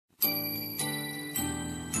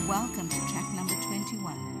Welcome to track number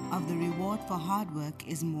 21 of The Reward for Hard Work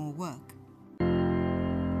is More Work.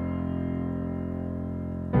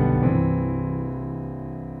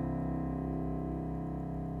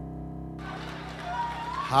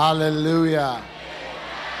 Hallelujah.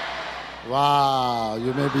 Wow,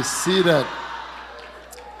 you may be seated.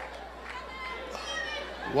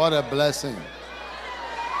 What a blessing.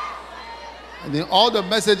 And then all the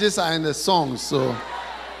messages are in the songs, so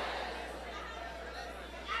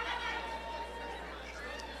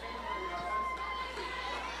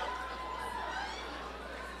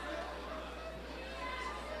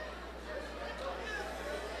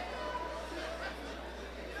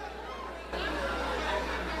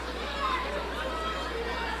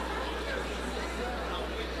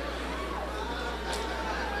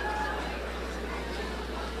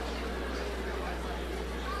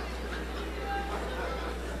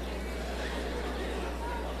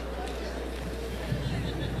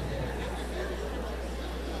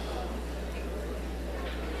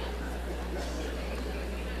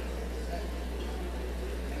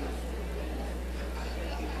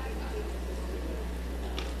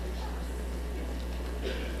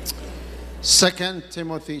Second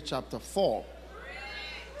Timothy chapter 4.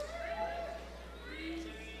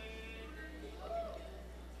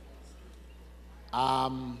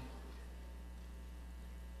 I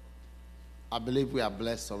believe we are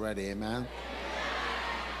blessed already, amen.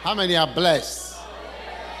 How many are blessed?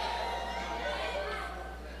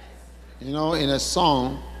 You know, in a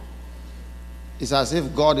song, it's as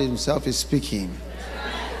if God himself is speaking.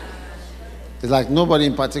 It's like nobody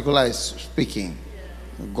in particular is speaking.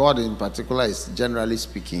 God in particular is generally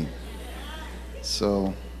speaking.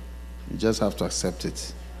 So you just have to accept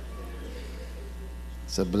it.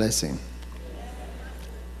 It's a blessing.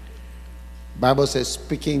 Bible says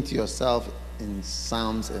speaking to yourself in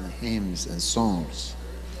psalms and hymns and songs.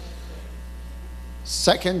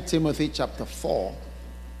 2 Timothy chapter 4,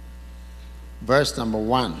 verse number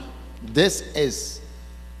 1. This is,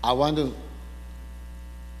 I want to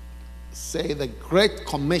say, the Great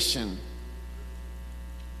Commission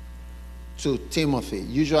to Timothy.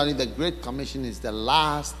 Usually the Great Commission is the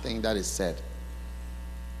last thing that is said.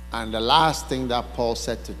 And the last thing that Paul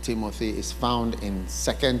said to Timothy is found in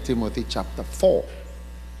 2 Timothy chapter 4.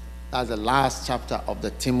 That's the last chapter of the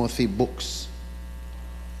Timothy books.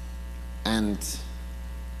 And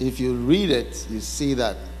if you read it, you see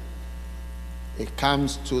that it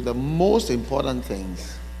comes to the most important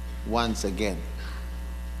things once again.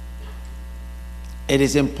 It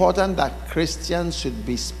is important that Christians should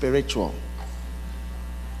be spiritual.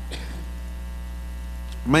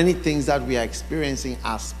 Many things that we are experiencing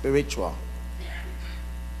are spiritual.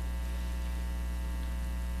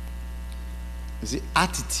 You see,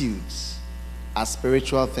 attitudes are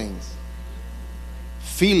spiritual things.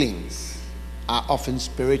 Feelings are often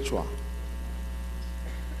spiritual.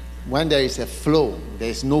 When there is a flow,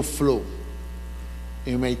 there is no flow.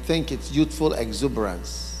 You may think it's youthful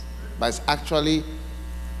exuberance, but it's actually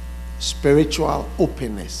spiritual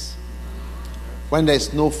openness. When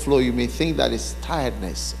there's no flow, you may think that it's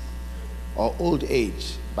tiredness or old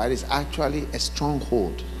age, but it's actually a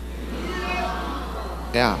stronghold.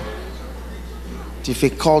 Yeah.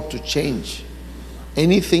 Difficult to change.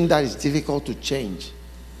 Anything that is difficult to change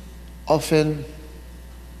often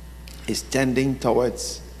is tending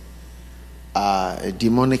towards a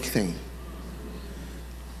demonic thing.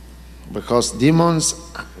 Because demons'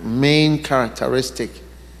 main characteristic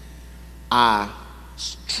are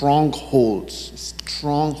strongholds.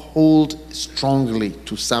 Stronghold strongly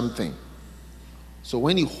to something. So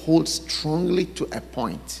when you hold strongly to a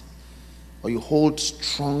point, or you hold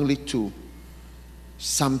strongly to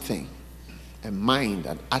something, a mind,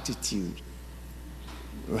 an attitude,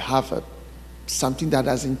 you have something that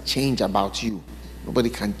doesn't change about you. Nobody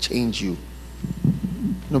can change you.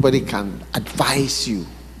 Nobody can advise you,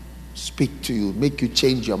 speak to you, make you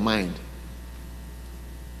change your mind.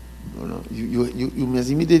 You must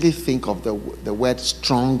immediately think of the word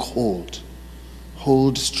stronghold.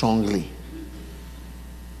 Hold strongly.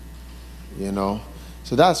 You know.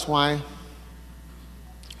 So that's why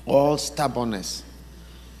all stubbornness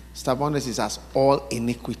is as all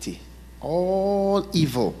iniquity. All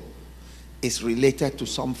evil is related to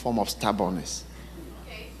some form of stubbornness.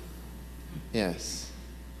 Yes.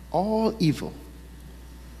 All evil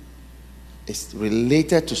is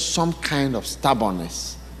related to some kind of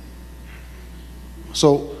stubbornness.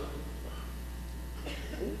 So,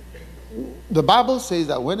 the Bible says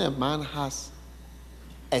that when a man has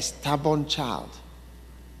a stubborn child,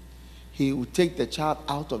 he will take the child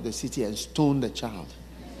out of the city and stone the child.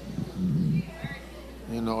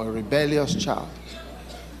 You know, a rebellious child.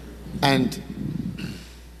 And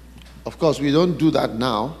of course, we don't do that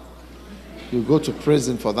now. You go to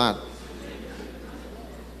prison for that.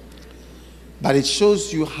 But it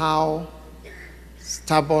shows you how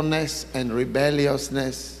stubbornness and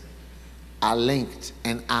rebelliousness are linked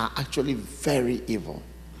and are actually very evil.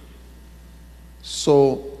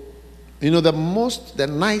 So, the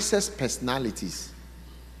nicest personalities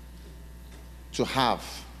to have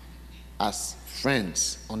as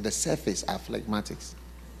friends on the surface are phlegmatics.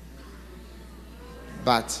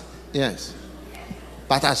 But, yes.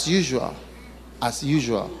 But as usual,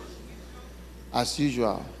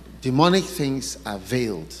 demonic things are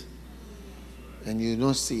veiled. And you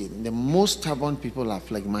don't see it. The most stubborn people are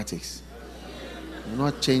phlegmatics. Will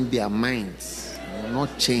not change their minds. Will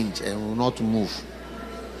not change and will not move.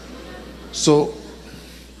 So,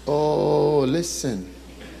 listen.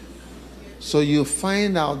 So you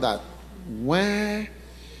find out that where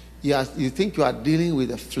you think you are dealing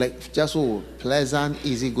with a pleasant,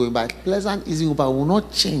 easygoing, but pleasant, easygoing, but will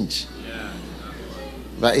not change.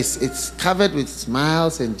 But it's covered with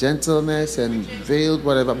smiles and gentleness and veiled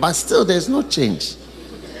whatever, but still there's no change.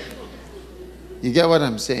 You get what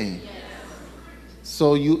I'm saying?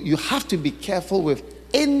 So you have to be careful with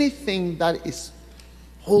anything that is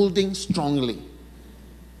holding strongly.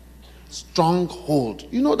 Stronghold.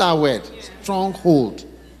 You know that word? Stronghold.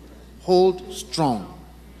 Hold strong.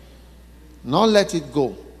 Not let it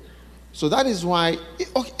go. So that is why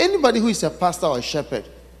anybody who is a pastor or a shepherd,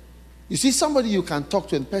 you see somebody you can talk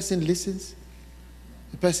to and the person listens,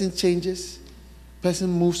 the person changes, the person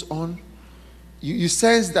moves on. You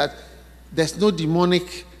sense that there's no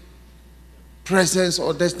demonic presence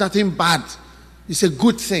or there's nothing bad. It's a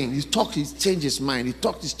good thing. You talk, he changes his mind. You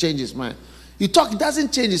talk, he changes his mind. You talk, it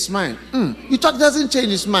doesn't change his mind. You talk, doesn't change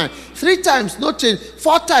his mind. 3 times, no change.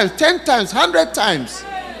 4 times, 10 times, 100 times.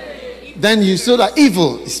 Then you saw that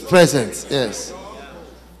evil is present. Yes.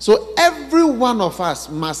 So every one of us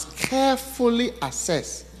must carefully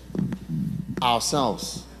assess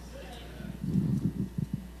ourselves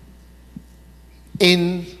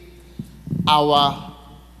in our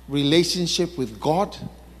relationship with God,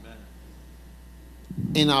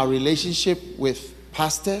 in our relationship with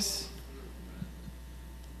pastors,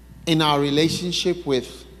 in our relationship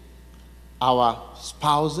with our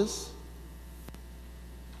spouses.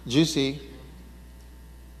 Do you see?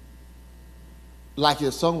 Like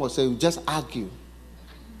the song was saying, just argue.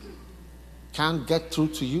 Can't get through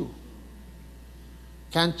to you.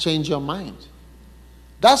 Can't change your mind.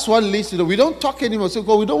 That's what leads to we don't talk anymore. So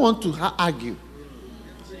we don't want to argue.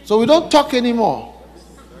 So we don't talk anymore.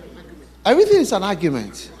 Everything is an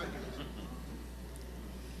argument.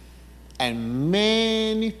 And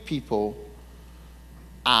many people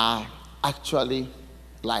are actually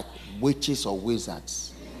like witches or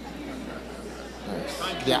wizards.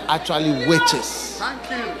 Yes. They are actually witches.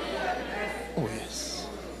 Thank you. Oh yes.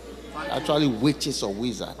 Actually witches or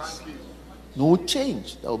wizards. No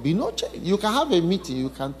change. There will be no change. You can have a meeting, you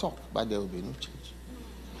can talk, but there will be no change.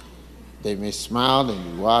 They may smile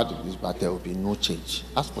and you are, but there will be no change.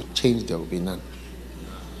 As for change, there will be none.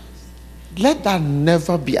 Let that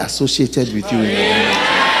never be associated with you in the name of Jesus.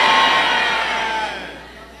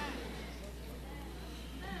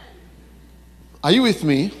 Are you with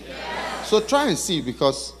me? So try and see,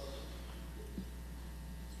 because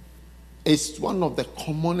it's one of the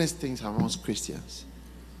commonest things amongst Christians.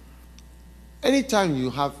 Anytime you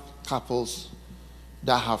have couples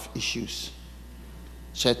that have issues,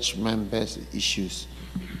 church members issues,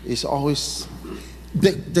 it's always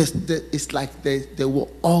it's like there will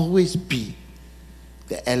always be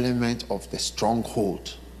the element of the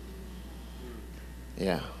stronghold.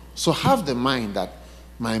 Yeah. So have the mind that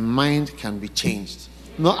my mind can be changed.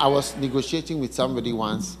 No, I was negotiating with somebody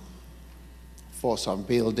once for some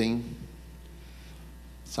building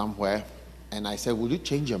somewhere, and I said, will you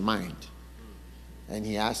change your mind? And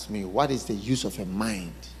he asked me, what is the use of a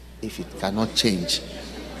mind if it cannot change?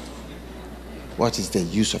 What is the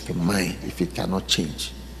use of a mind if it cannot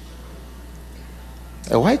change?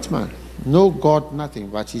 A white man, no God, nothing,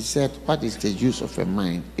 but he said, what is the use of a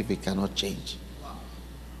mind if it cannot change?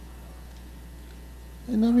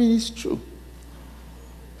 And I mean, it's true.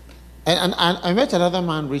 And I met another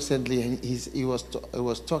man recently, and he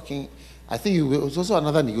was talking. I think it was also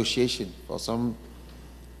another negotiation for something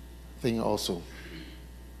also,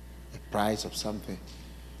 a price of something.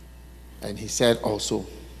 And he said also,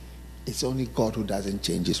 it's only God who doesn't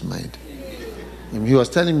change his mind. And he was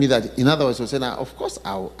telling me that, in other words, he was saying, of course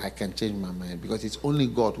I can change my mind, because it's only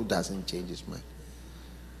God who doesn't change his mind.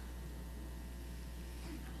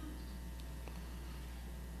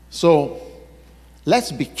 So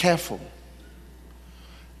let's be careful.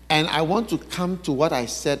 And I want to come to what I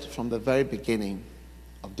said from the very beginning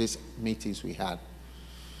of these meetings we had,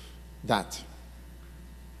 that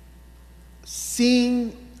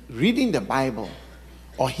reading the Bible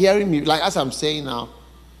or hearing me, like as I'm saying now,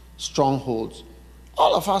 strongholds,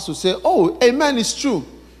 all of us will say, oh, amen, it's true.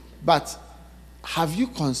 But have you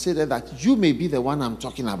considered that you may be the one I'm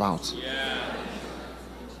talking about? Yeah.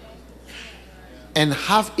 And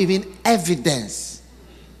have even evidence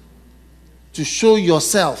to show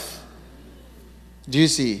yourself. Do you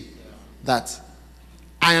see that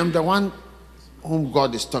I am the one whom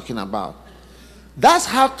God is talking about? That's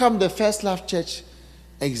how come the First Love Church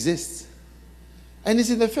exists. And it's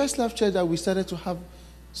in the First Love Church that we started to have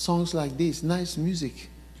songs like this, nice music.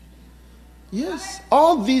 Yes,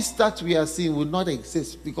 all these that we are seeing would not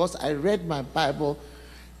exist because I read my Bible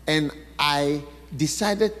and I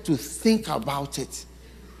decided to think about it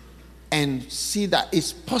and see that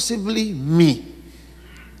it's possibly me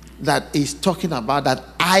that is talking about that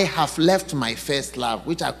I have left my first love,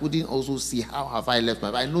 which I couldn't also see. How have I left my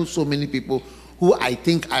love? I know so many people who I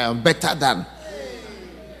think I am better than.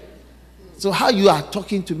 So how you are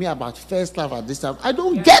talking to me about first love at this time, I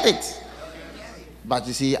don't get it. But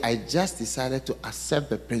you see, I just decided to accept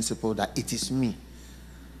the principle that it is me.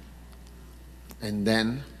 And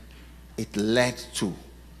then it led to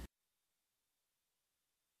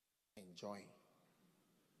enjoying.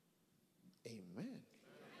 Amen.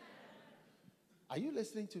 Are you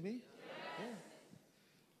listening to me? Yeah.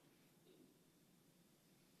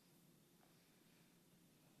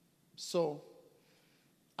 So,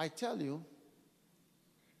 I tell you,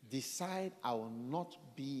 decide I will not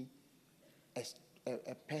be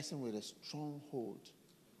a person with a stronghold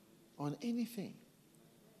on anything.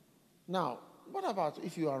 Now, what about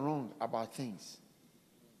if you are wrong about things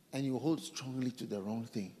and you hold strongly to the wrong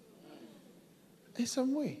thing? In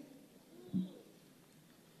some way.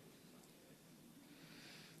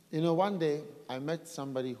 You know, one day I met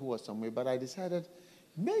somebody who was some way, but I decided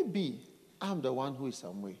maybe I'm the one who is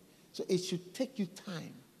some way. So it should take you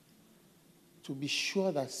time to be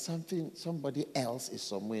sure that somebody else is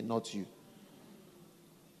some way, not you.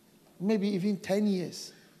 Maybe even 10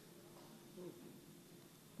 years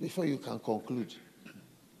before you can conclude.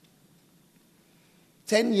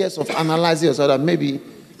 10 years of analyzing yourself that maybe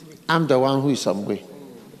I'm the one who is some way.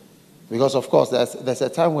 Because, of course, there's a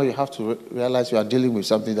time where you have to realize you are dealing with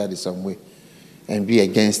something that is some way and be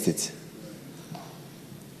against it.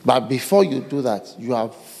 But before you do that, you are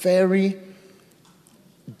very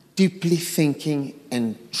deeply thinking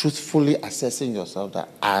and truthfully assessing yourself that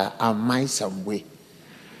am I some way?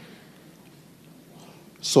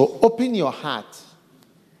 So open your heart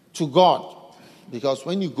to God, because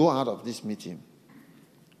when you go out of this meeting,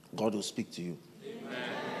 God will speak to you.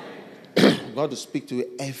 God will speak to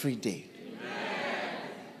you every day.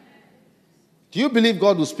 Do you believe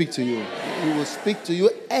God will speak to you? He will speak to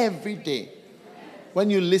you every day. When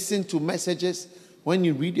you listen to messages, when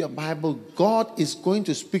you read your Bible, God is going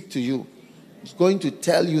to speak to you. He's going to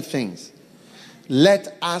tell you things.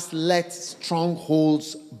 Let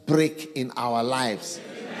strongholds break in our lives.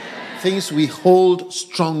 Things we hold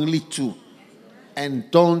strongly to and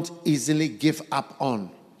don't easily give up on.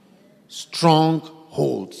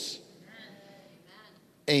 Strongholds.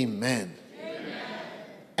 Amen.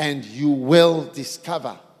 And you will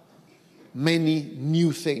discover many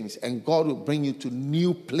new things, and God will bring you to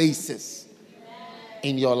new places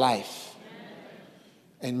in your life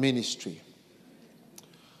and ministry.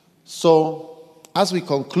 So, as we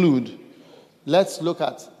conclude, let's look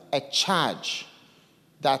at a charge,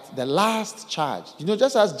 that the last charge. You know,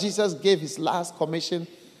 just as Jesus gave his last commission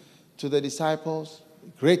to the disciples,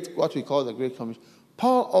 what we call the Great Commission,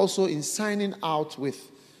 Paul also, in signing out with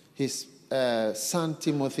his son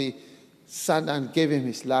Timothy, sat and gave him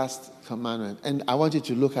his last commandment. And I want you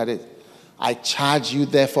to look at it. I charge you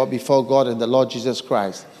therefore before God and the Lord Jesus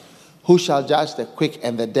Christ, who shall judge the quick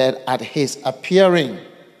and the dead at his appearing.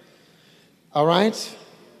 All right?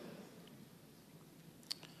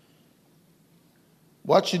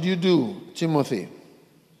 What should you do, Timothy?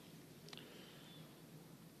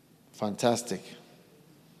 Fantastic.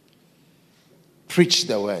 Preach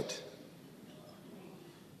the word.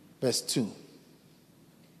 Verse 2.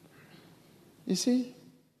 You see?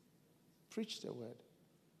 Preach the word.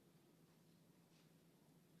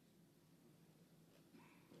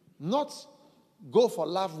 Not go for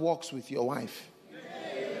love walks with your wife.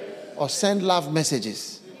 Or send love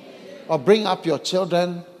messages. Or bring up your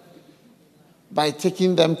children by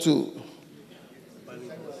taking them to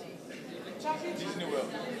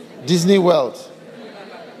Disney World.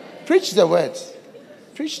 Preach the word.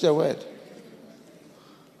 Preach the word.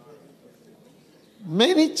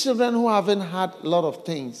 Many children who haven't had a lot of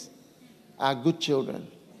things are good children.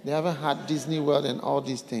 They haven't had Disney World and all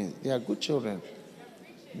these things. They are good children.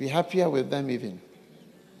 Be happier with them even.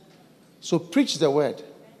 So preach the word.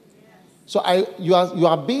 So you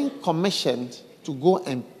are being commissioned to go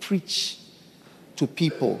and preach to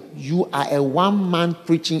people. You are a one-man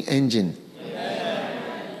preaching engine.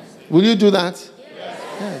 Yes. Will you do that?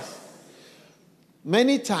 Yes.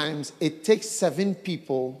 Many times it takes 7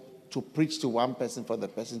 people to preach to one person for the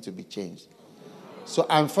person to be changed. So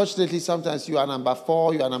unfortunately, sometimes you are number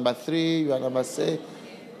 4, you are number 3, you are number 6.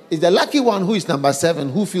 It's the lucky one who is number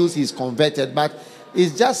 7 who feels he's converted, but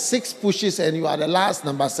it's just 6 pushes and you are the last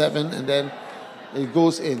number 7 and then it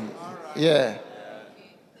goes in. Yeah.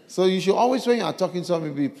 So you should always, when you are talking to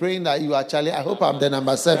somebody, be praying that you are Charlie. I hope I'm the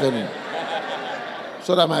number 7.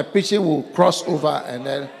 So that my preaching will cross over and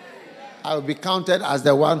then I will be counted as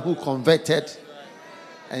the one who converted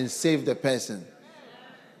and saved the person.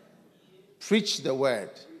 Preach the word.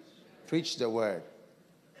 Preach the word.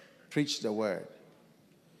 Preach the word.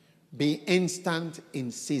 Be instant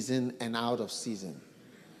in season and out of season.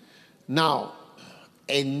 Now,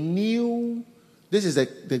 this is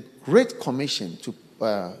the great commission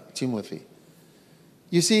to Timothy.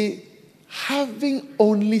 You see, having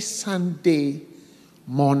only Sunday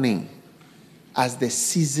morning as the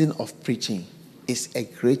season of preaching is a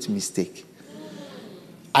great mistake.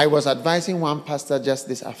 I was advising one pastor just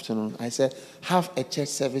this afternoon. I said, have a church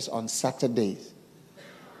service on Saturdays.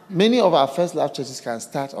 Many of our First Love churches can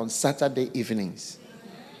start on Saturday evenings.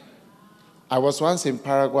 I was once in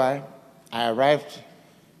Paraguay. I arrived,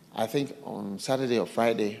 I think, on Saturday or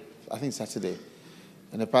Friday. I think Saturday.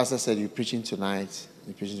 And the pastor said, you're preaching tonight.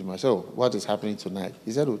 You're preaching tomorrow. So, what is happening tonight?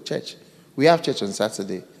 He said, oh, church. We have church on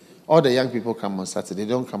Saturday. All the young people come on Saturday. They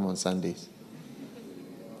don't come on Sundays.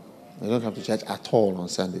 They don't come to church at all on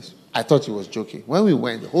Sundays. I thought he was joking. When we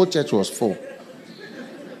went, the whole church was full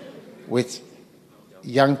with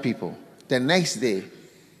young people. The next day,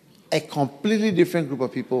 a completely different group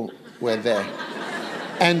of people were there.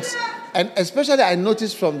 And especially I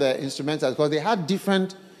noticed from the instrumentals, because they had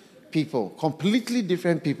different people, completely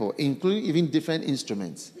different people, including even different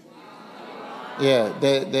instruments. Yeah,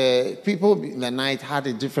 the people in the night had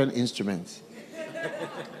a different instrument.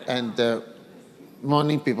 And the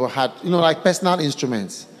morning people had, like personal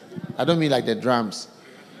instruments. I don't mean like the drums.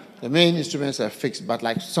 The main instruments are fixed, but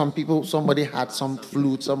like somebody had some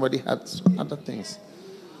flute, somebody had some other things.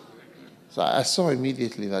 So I saw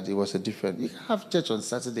immediately that it was a different. You can have church on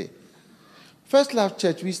Saturday. First Love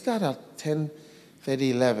Church, we start at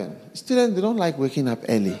 10:30, 11. Students, they don't like waking up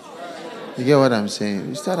early. You get what I'm saying?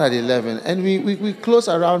 We start at 11 and we close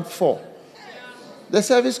around 4. The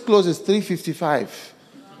service closes 3:55,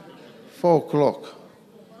 4 o'clock,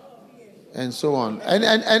 and so on.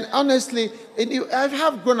 And honestly, I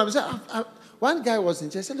have grown up. One guy was in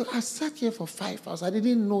church. Said, "Look, I sat here for 5 hours. I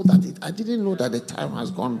didn't know that the time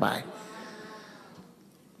has gone by."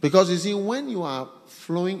 Because you see, when you are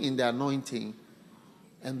flowing in the anointing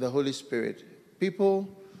and the Holy Spirit, people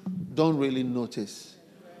don't really notice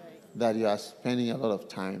that you are spending a lot of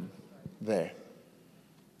time there.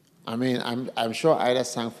 I mean, I'm sure Ida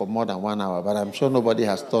sang for more than 1 hour, but I'm sure nobody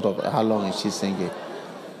has thought of how long is she singing.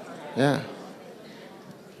 Yeah.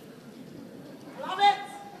 Love it.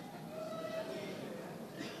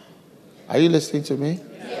 Are you listening to me?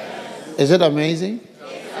 Yes. Is it amazing?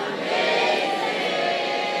 It's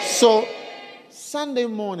amazing. So, Sunday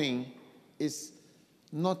morning is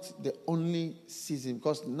not the only season,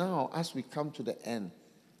 because now, as we come to the end,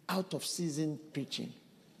 out of season preaching.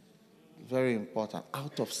 Very important.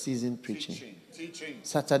 Out of season preaching. Teaching.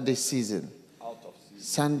 Saturday season. Out of season.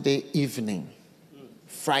 Sunday evening.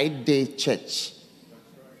 Friday church.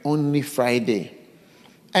 Only Friday.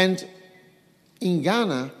 And in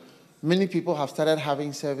Ghana, many people have started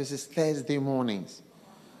having services Thursday mornings.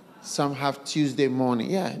 Some have Tuesday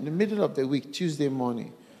morning. Yeah, in the middle of the week, Tuesday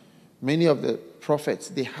morning. Many of the prophets,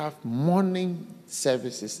 they have morning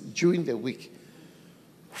services during the week.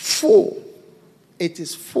 Full. It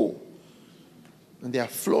is full. And they are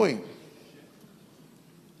flowing.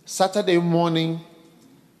 Saturday morning,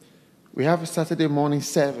 we have a Saturday morning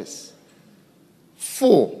service.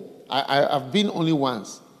 Full. I've been only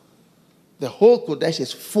once. The whole Kodesh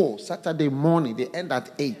is full. Saturday morning, they end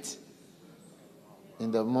at 8.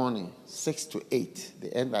 In the morning, 6 to 8. They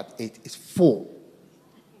end at 8. It's full.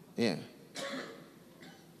 Yeah.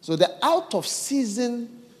 So the out of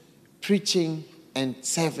season preaching and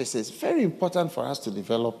services, very important for us to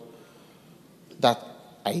develop that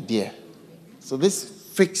idea. So this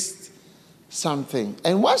fixed something.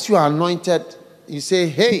 And once you are anointed, you say,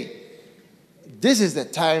 hey, this is the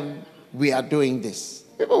time we are doing this.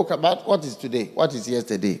 People will come about, what is today? What is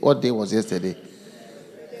yesterday? What day was yesterday?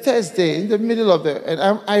 Thursday, in the middle of the...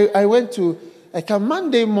 And I went to a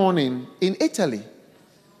Monday morning in Italy.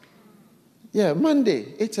 Yeah,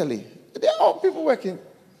 Monday, Italy. There are all people working.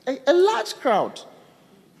 A large crowd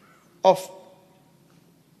of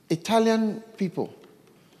Italian people.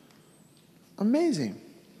 Amazing.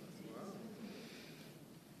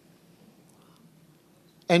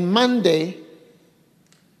 And Monday,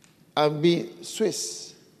 I'll be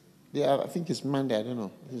Swiss. I think it's Monday, I don't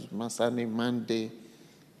know. It's Sunday, Monday.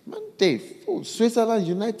 Switzerland,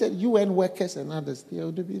 United, UN workers and others, they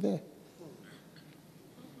will be there.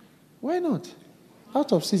 Why not?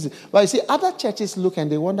 Out of season. But you see, other churches look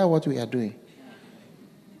and they wonder what we are doing.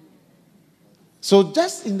 So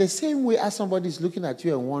just in the same way as somebody is looking at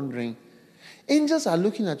you and wondering, angels are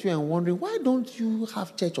looking at you and wondering, why don't you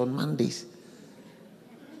have church on Mondays?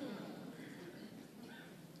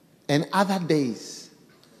 And other days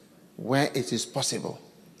where it is possible.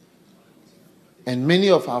 And many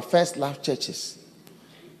of our first love churches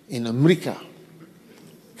in America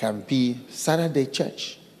can be Saturday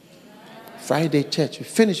church, Friday church. You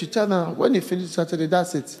finish, you tell them, when you finish Saturday,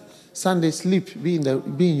 that's it. Sunday, sleep, be in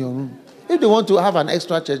your room. If they want to have an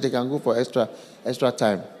extra church, they can go for extra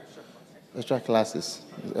time, extra classes,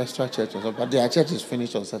 extra church or something. But their church is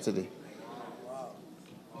finished on Saturday.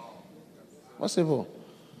 Possible.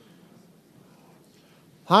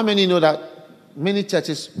 How many know that many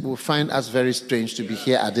churches will find us very strange to be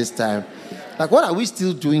here at this time? Like, what are we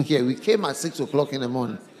still doing here? We came at 6 o'clock in the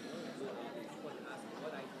morning.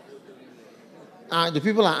 The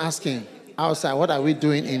people are asking outside, what are we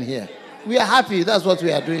doing in here? We are happy. That's what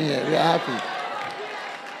we are doing here. We are happy.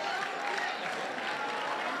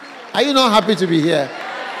 Are you not happy to be here?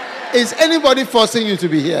 Is anybody forcing you to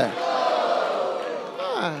be here?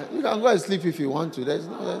 You can go and sleep if you want to. There's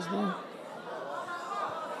no.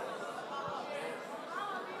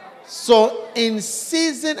 So in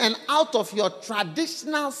season and out of your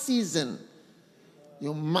traditional season,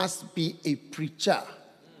 you must be a preacher.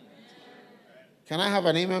 Can I have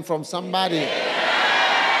an amen from somebody?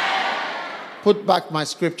 Put back my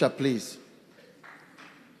scripture, please.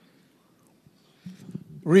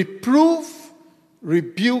 Reprove,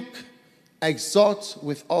 rebuke, exhort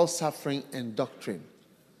with all suffering and doctrine.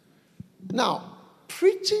 Now,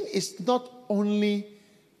 preaching is not only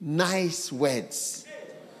nice words.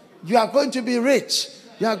 You are going to be rich.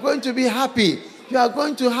 You are going to be happy. You are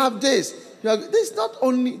going to have this. That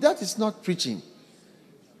is not preaching.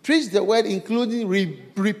 Preach the word including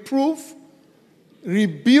reproof,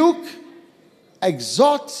 rebuke,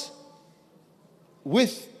 exhort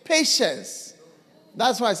with patience.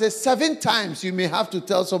 That's why I say 7 times. You may have to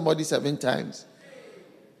tell somebody 7 times.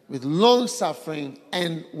 With long suffering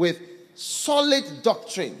and with solid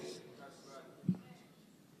doctrine.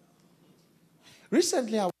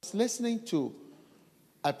 Recently, I was listening to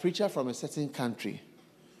a preacher from a certain country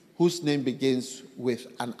whose name begins with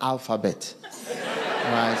an alphabet.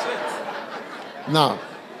 Right? Now,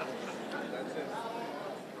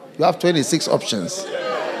 you have 26 options.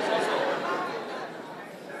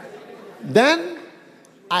 Then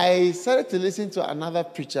I started to listen to another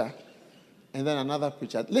preacher, and then another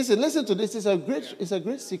preacher. Listen to this. It's a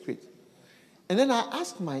great secret. And then I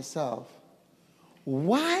asked myself,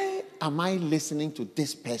 why am I listening to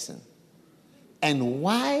this person? And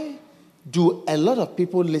why do a lot of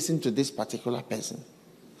people listen to this particular person?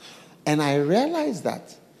 And I realized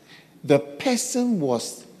that the person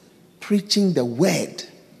was preaching the word.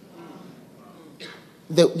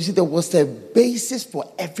 You see, there was a basis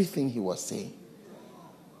for everything he was saying.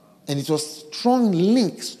 And it was strong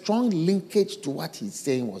linkage to what he's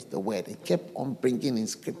saying was the word. It kept on bringing in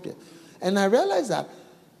scripture. And I realized that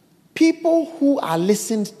people who are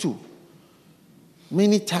listened to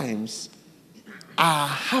many times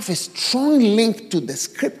have a strong link to the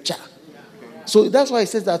scripture. So that's why it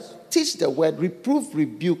says that teach the word, reprove,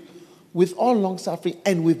 rebuke with all long suffering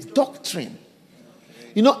and with doctrine.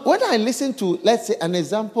 You know, when I listen to, let's say, an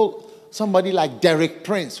example, somebody like Derek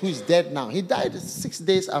Prince, who is dead now. He died 6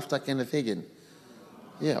 days after Kenneth Hagin.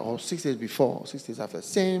 Yeah, or 6 days before, 6 days after.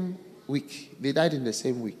 Same week. They died in the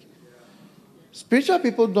same week. Spiritual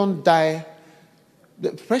people don't die.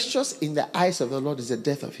 The precious in the eyes of the Lord is the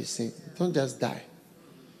death of his saints. Don't just die.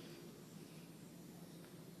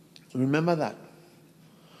 Remember that.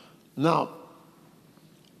 Now,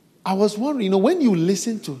 I was wondering, when you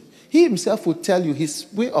listen to, he himself will tell you his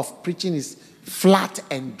way of preaching is flat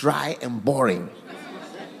and dry and boring.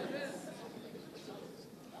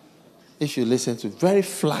 If you listen to very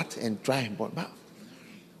flat and dry and boring. But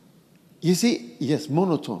you see, yes,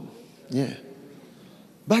 monotone. Yeah.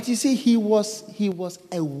 But you see, he was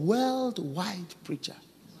a worldwide preacher.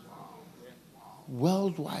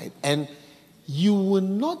 Worldwide. And you will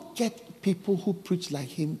not get people who preach like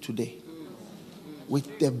him today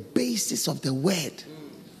with the basis of the word.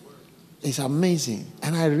 It's amazing.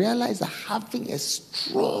 And I realized that having a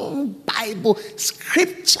strong Bible,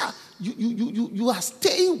 scripture, you are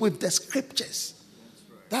staying with the scriptures.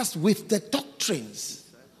 That's with the doctrines.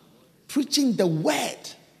 Preaching the word.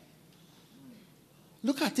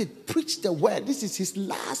 Look at it. Preach the word. This is his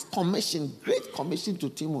last commission, great commission to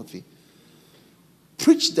Timothy.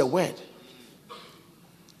 Preach the word.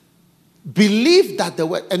 Believe that the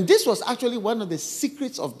word. And this was actually one of the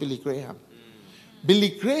secrets of Billy Graham. Billy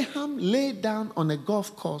Graham lay down on a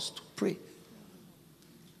golf course to pray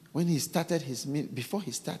when he started before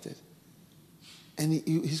he started. And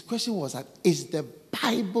his question was that, is the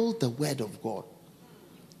Bible the word of God?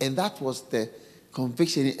 And that was the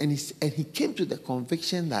conviction. And he came to the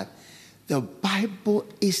conviction that the Bible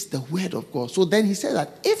is the word of God. So then he said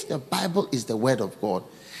that if the Bible is the word of God,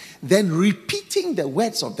 then repeating the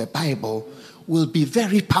words of the Bible will be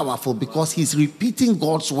very powerful because he's repeating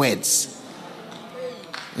God's words.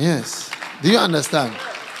 Yes. Do you understand?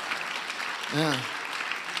 Yeah.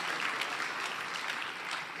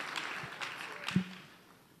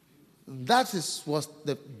 That was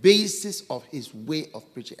the basis of his way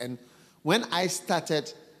of preaching. And when I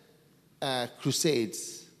started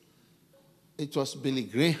crusades, it was Billy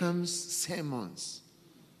Graham's sermons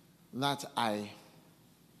that I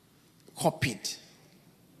copied.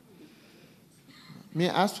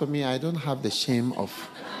 As for me, I don't have the shame of,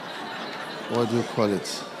 what do you call it,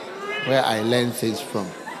 where I learn things from.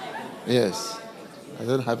 Yes. I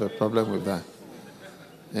don't have a problem with that.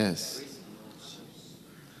 Yes.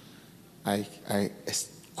 I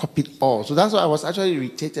copied all. So that's why I was actually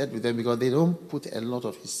irritated with them, because they don't put a lot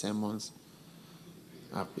of his sermons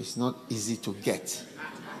up. It's not easy to get.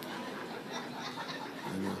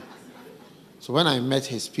 You know. So when I met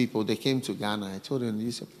his people, they came to Ghana. I told them,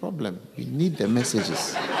 it's a problem. You need the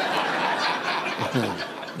messages.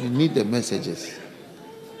 You need the messages.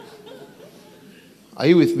 Are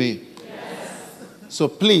you with me? Yes. So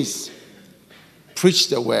please, preach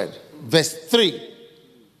the word. Verse 3.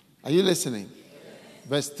 Are you listening? Yes.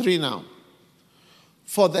 Verse 3 now.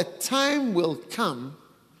 For the time will come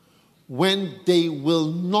when they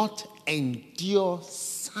will not endure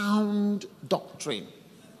sound doctrine,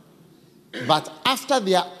 but after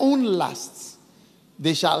their own lusts,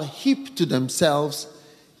 they shall heap to themselves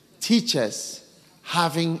teachers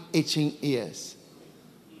having itching ears.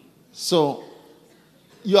 So,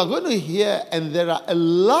 you are going to hear, and there are a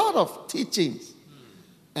lot of teachings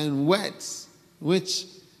and words which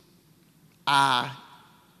are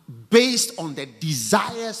based on the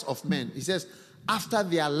desires of men. He says, after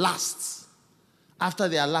their lusts,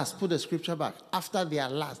 put the scripture back, after their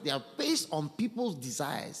lusts, they are based on people's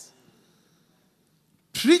desires.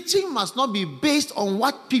 Preaching must not be based on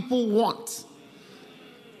what people want.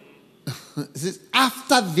 It says,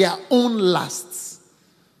 after their own lusts,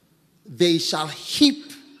 they shall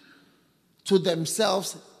heap to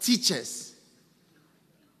themselves teachers.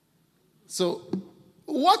 So,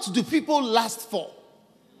 what do people lust for?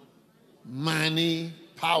 Money,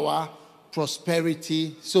 power,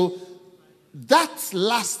 prosperity. So, that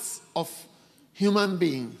lust of human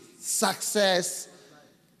beings, success,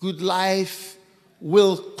 good life,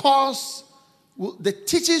 will cause, the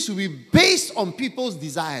teachings will be based on people's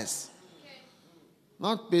desires,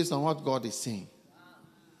 not based on what God is saying.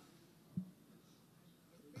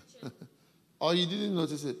 Or you didn't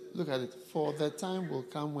notice it. Look at it. For the time will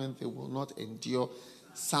come when they will not endure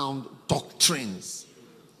sound doctrines.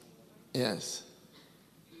 Yes.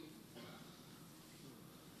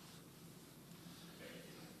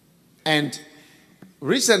 And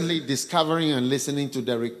recently discovering and listening to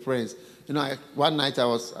Derek Prince. You know, one night I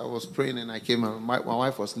was praying and I came and my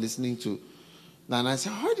wife was listening to, and I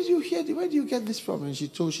said, "How did you hear? Where do you get this from?" And she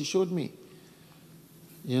showed me.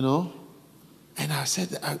 You know, and I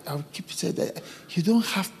said, I'll keep saying that you don't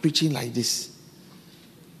have preaching like this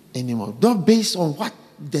anymore. Not based on what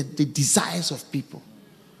the desires of people.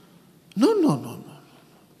 No.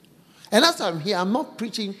 And as I'm here, I'm not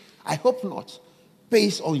preaching. I hope not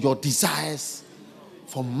based on your desires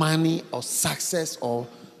for money or success or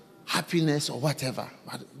happiness or whatever.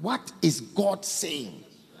 But what is God saying?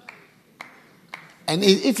 And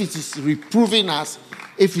if it is reproving us,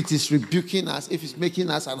 if it is rebuking us, if it's making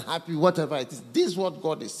us unhappy, whatever it is, this is what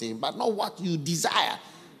God is saying, but not what you desire.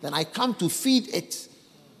 Then I come to feed it.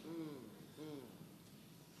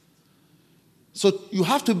 So you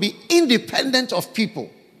have to be independent of people.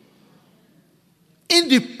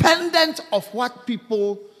 independent of what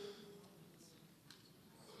people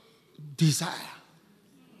desire.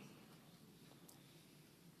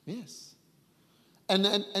 Yes. And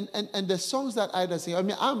the songs that I sing,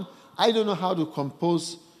 I don't know how to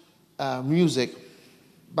compose music,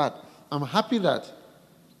 but I'm happy that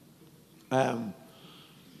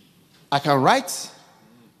I can write,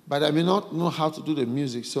 but I may not know how to do the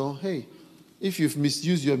music. So, hey, if you've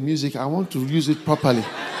misused your music, I want to use it properly.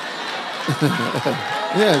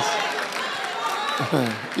 Yes.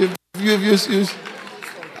 You've used.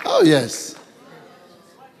 Oh, yes.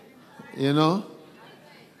 You know?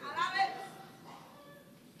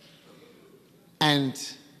 And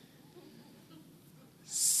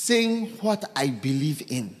sing what I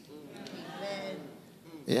believe in.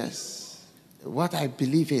 Yes. What I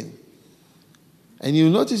believe in. And you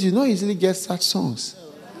notice you don't easily get such songs.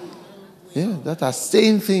 Yeah, that are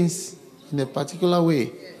saying things in a particular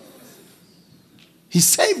way. He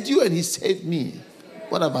saved you and he saved me.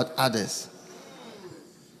 What about others?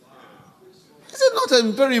 Is it not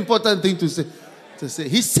a very important thing to say?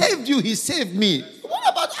 He saved you, he saved me. What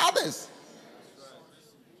about others?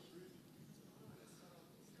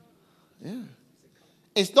 Yeah.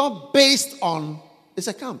 It's not based on, it's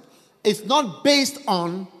a camp. It's not based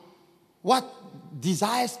on what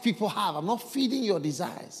desires people have. I'm not feeding your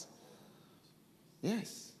desires.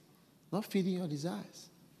 Yes. Not feeding your desires.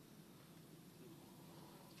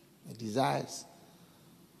 Your desires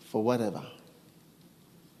for whatever.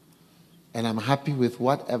 And I'm happy with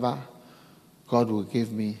whatever God will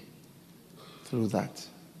give me through that.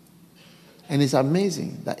 And it's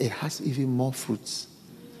amazing that it has even more fruits.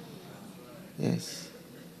 Yes.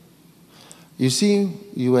 You see,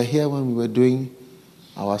 you were here when we were doing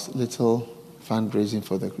our little fundraising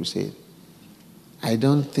for the crusade. I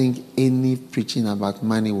don't think any preaching about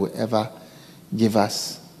money will ever give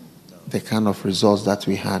us the kind of results that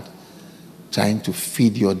we had trying to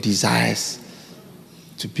feed your desires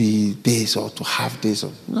to be this or to have this.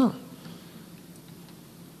 Or, no.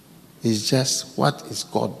 It's just, what is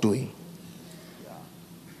God doing?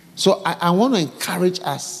 So I want to encourage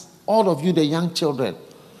us, all of you, the young children,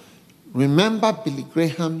 remember Billy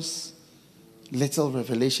Graham's little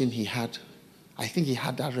revelation he had. I think he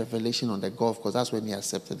had that revelation on the golf course. That's when he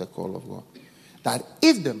accepted the call of God. That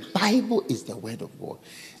if the Bible is the word of God,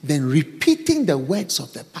 then repeating the words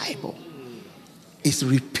of the Bible is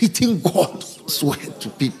repeating God's word to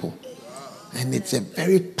people. And it's a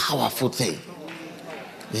very powerful thing.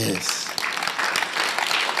 Yes.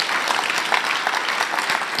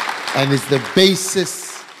 And it's the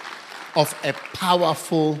basis of a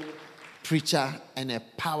powerful preacher and a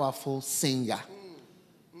powerful singer.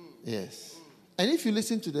 Yes. And if you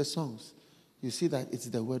listen to the songs, you see that it's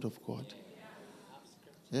the word of God.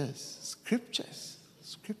 Yes. Scriptures.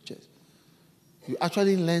 You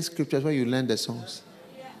actually learn scriptures when you learn the songs.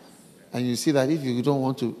 And you see that if you don't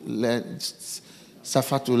want to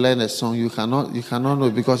suffer to learn a song, you cannot know,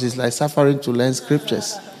 because it's like suffering to learn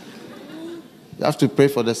scriptures. You have to pray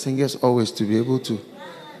for the singers always to be able to.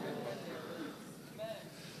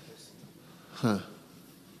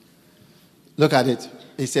 Look at it.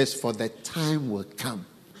 It says, for the time will come.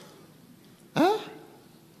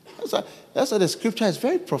 That's why the scripture is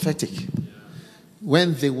very prophetic.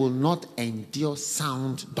 When they will not endure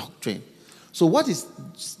sound doctrine. So what is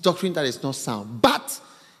doctrine that is not sound? But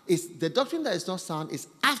the doctrine that is not sound is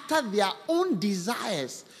after their own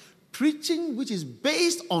desires. Preaching which is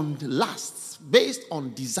based on lusts, based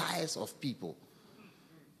on desires of people.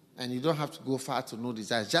 And you don't have to go far to know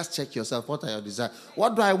desires. Just check yourself. What are your desires?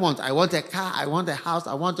 What do I want? I want a car. I want a house.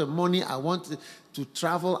 I want money. I want to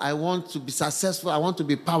travel. I want to be successful. I want to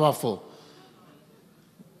be powerful.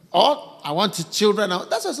 Or I want children.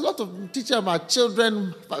 That's a lot of teaching about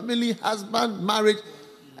children, family, husband, marriage.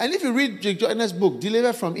 And if you read Jake Joyner's book,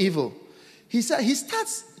 Delivered from Evil, he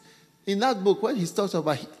starts in that book when he talks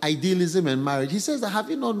about idealism and marriage. He says that, have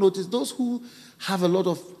you not noticed those who have a lot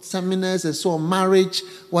of seminars and so on, marriage,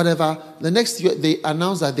 whatever, the next year they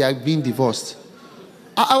announce that they are being divorced.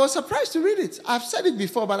 I was surprised to read it. I've said it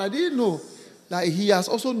before, but I didn't know that he has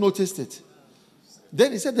also noticed it.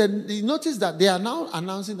 Then he said that he noticed that they are now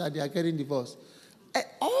announcing that they are getting divorced. And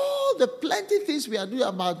all the plenty things we are doing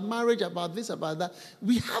about marriage, about this, about that,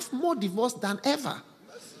 we have more divorce than ever.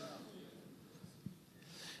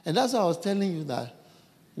 And that's why I was telling you that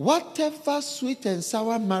whatever sweet and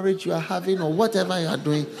sour marriage you are having or whatever you are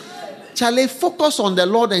doing, Charlie, focus on the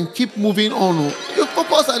Lord and keep moving on. You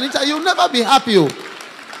focus on it, you'll never be happy.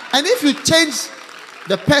 And if you change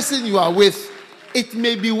the person you are with, it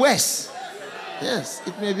may be worse. Yes,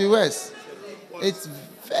 it may be worse. It's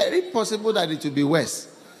very possible that it will be worse.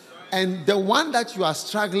 And the one that you are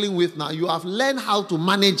struggling with now, you have learned how to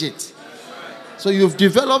manage it. So you've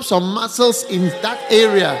developed some muscles in that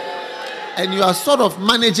area. And you are sort of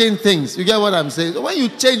managing things. You get what I'm saying? So when you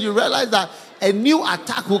change, you realize that a new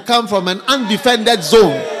attack will come from an undefended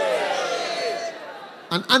zone.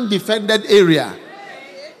 An undefended area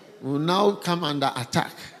will now come under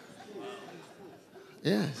attack.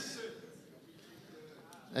 Yes.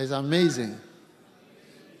 It's amazing.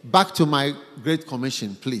 Back to my Great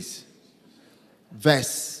Commission, please.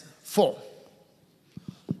 Verse 4.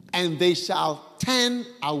 And they shall turn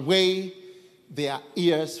away their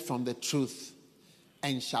ears from the truth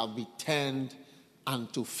and shall be turned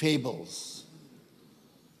unto fables.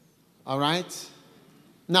 All right?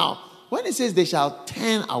 Now, when it says they shall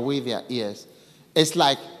turn away their ears, it's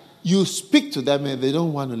like you speak to them and they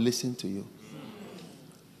don't want to listen to you.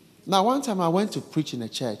 Now, one time I went to preach in a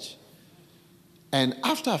church, and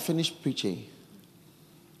after I finished preaching,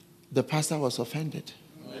 the pastor was offended.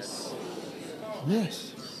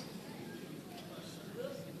 Yes.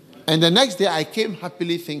 And the next day I came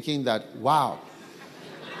happily thinking that, wow,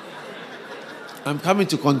 I'm coming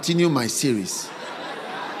to continue my series.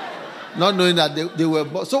 Not knowing that they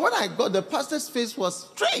were... So when I got, the pastor's face was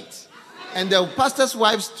straight. And the pastor's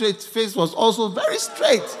wife's face was also very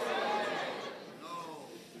straight.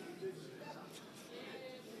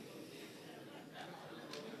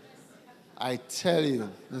 I tell you,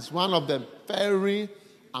 it's one of the very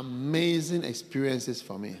amazing experiences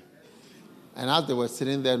for me. And as they were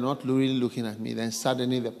sitting there, not really looking at me, then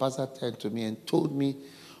suddenly the pastor turned to me and told me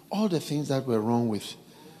all the things that were wrong with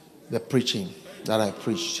the preaching that I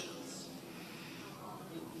preached.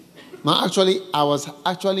 Now, actually, I was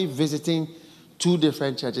actually visiting 2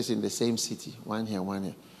 different churches in the same city, one here, one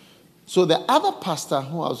here. So the other pastor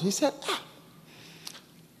he said,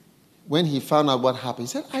 when he found out what happened,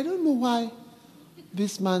 he said, I don't know why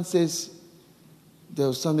this man says there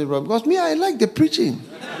was something wrong. Because me, I like the preaching.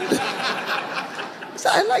 He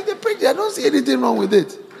said, I like the preaching. I don't see anything wrong with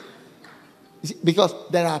it. You see, because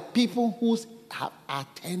there are people who are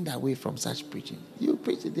turned away from such preaching. You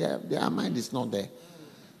preach it, their mind is not there.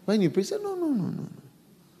 When you preach, no.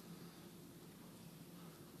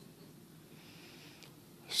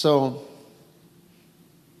 So,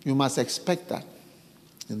 you must expect that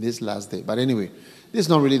in this last day. But anyway, this is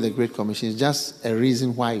not really the Great Commission. It's just a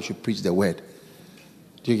reason why you should preach the word.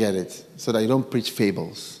 Do you get it? So that you don't preach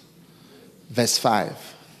fables. Verse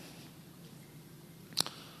 5.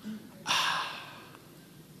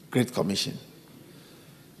 Great Commission.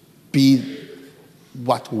 Be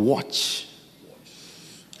what? Watch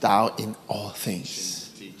thou in all things.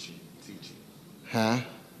 Teaching.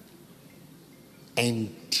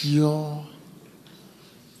 Endure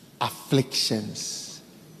afflictions.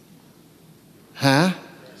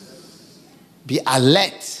 Be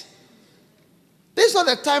alert. This is not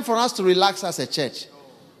the time for us to relax as a church.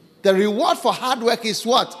 The reward for hard work is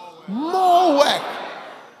what? More work.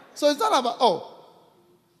 So it's not about,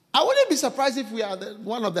 I wouldn't be surprised if we are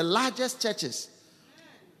one of the largest churches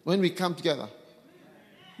when we come together.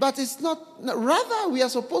 But it's not, rather we are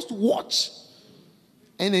supposed to watch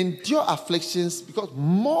and endure afflictions, because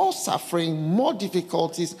more suffering, more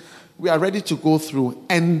difficulties we are ready to go through.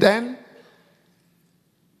 And then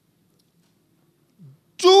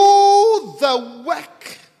do the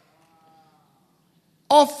work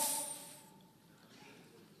of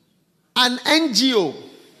an NGO.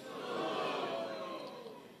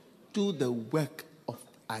 Do the work of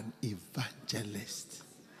an evangelist.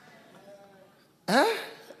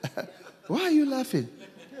 Why are you laughing?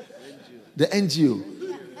 The NGO.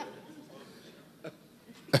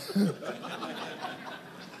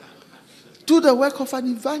 Do the work of an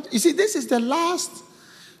evangelist. You see, this is the last.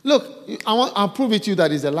 Look, I'll prove it to you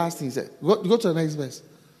that is the last thing he said. Go to the next verse.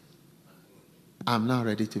 I'm now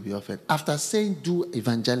ready to be offered. After saying do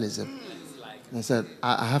evangelism, I said,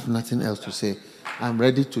 I have nothing else to say. I'm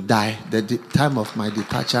ready to die. The time of my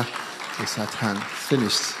departure is at hand.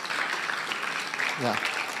 Finished. Yeah.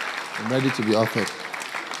 I'm ready to be offered.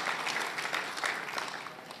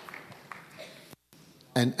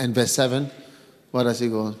 And verse 7, what does he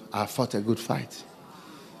go? I fought a good fight.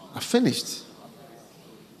 I finished.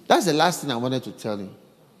 That's the last thing I wanted to tell you.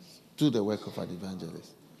 Do the work of an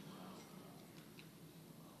evangelist.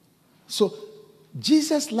 So,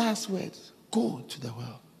 Jesus' last words, go to the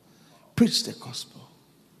world. Preach the gospel.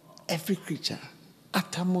 Every creature,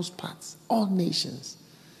 uttermost parts, all nations.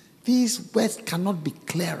 These words cannot be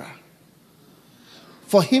clearer.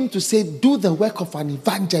 For him to say, do the work of an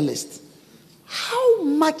evangelist, how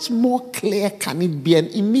much more clear can it be? And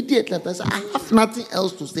immediately I said, I have nothing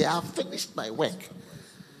else to say. I have finished my work.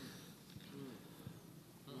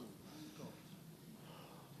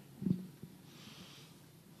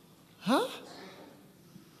 Huh?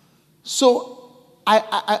 So,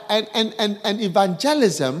 and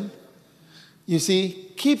evangelism, you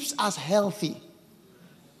see, keeps us healthy.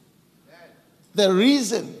 The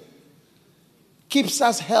reason keeps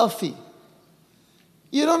us healthy.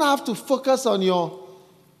 You don't have to focus on your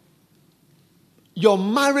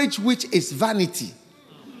marriage, which is vanity.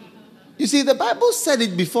 You see, the Bible said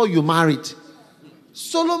it before you married.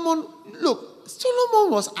 Solomon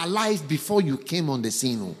was alive before you came on the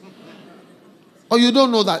scene. Or you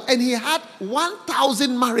don't know that. And he had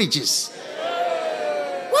 1,000 marriages.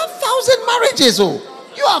 1,000 marriages. Oh,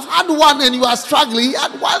 you have had one and you are struggling. He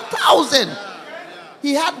had 1,000.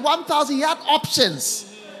 He had 1,000. He had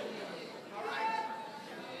options.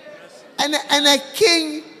 And a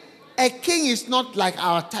king is not like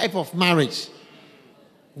our type of marriage,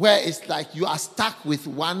 where it's like you are stuck with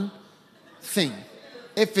one thing.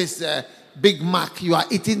 If it's a Big Mac, you are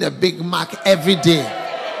eating a Big Mac every day.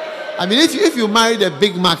 I mean, if you married a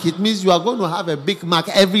Big Mac, it means you are going to have a Big Mac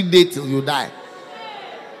every day till you die.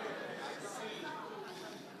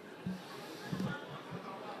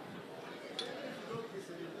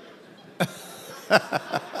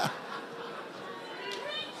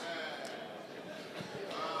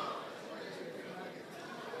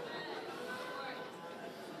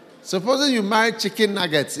 Supposing you marry chicken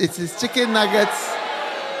nuggets, it is chicken nuggets.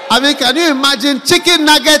 I mean, can you imagine chicken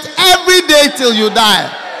nuggets every day till you die?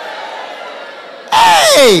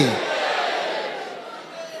 Hey!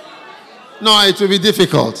 No, it will be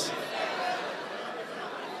difficult.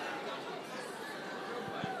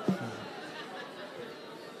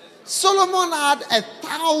 Solomon had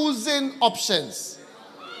 1,000 options.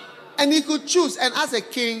 And he could choose. And as a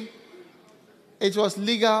king, it was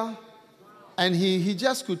legal. And he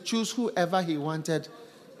just could choose whoever he wanted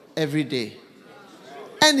every day.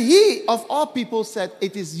 And he, of all people, said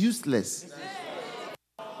it is useless.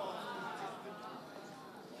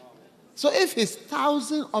 So if his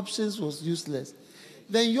 1,000 options was useless,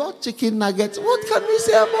 then your chicken nuggets, what can we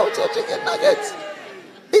say about your chicken nuggets?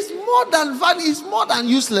 It's more than vanity, it's more than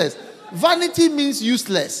useless. Vanity means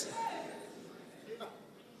useless.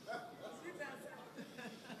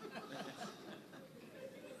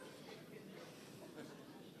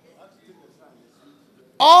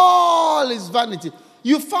 All is vanity.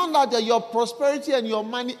 You found out that your prosperity and your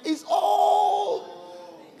money is all.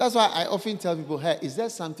 That's why I often tell people, hey, is there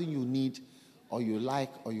something you need or you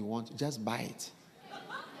like or you want? Just buy it.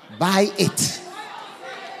 Buy it.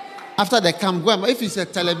 After they come, go and, if it's a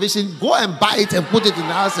television, go and buy it and put it in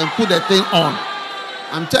the house and put the thing on.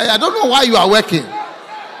 I'm telling you, I don't know why you are working.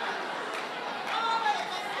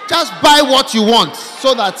 Just buy what you want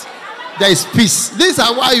so that there is peace. These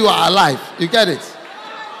are why you are alive. You get it?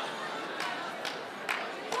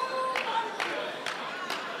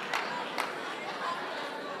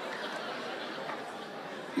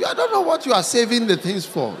 I don't know what you are saving the things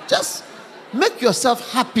for. Just make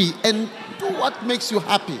yourself happy and do what makes you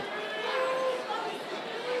happy.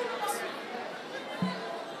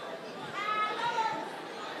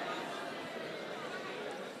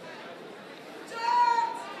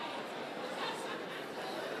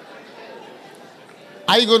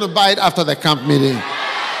 Are you going to buy it after the camp meeting? Yeah.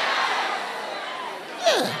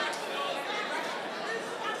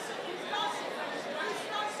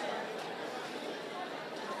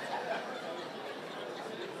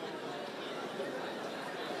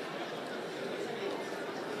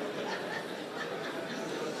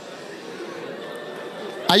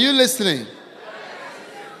 Are you listening?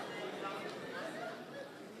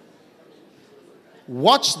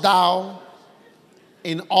 Watch thou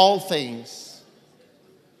in all things.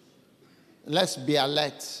 Let's be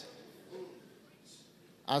alert.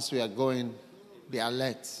 As we are going, be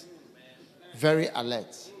alert. Very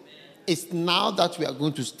alert. It's now that we are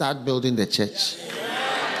going to start building the church.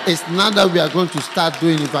 It's now that we are going to start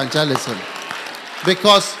doing evangelism.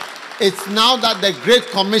 Because it's now that the Great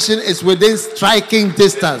Commission is within striking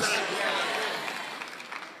distance.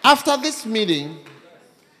 After this meeting,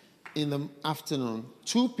 in the afternoon,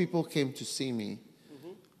 2 people came to see me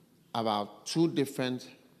about 2 different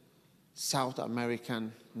South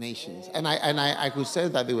American nations. And I could say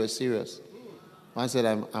that they were serious. One said,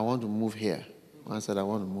 I want to move here. One said, I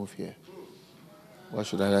want to move here. What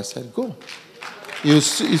should I do? I said, go. You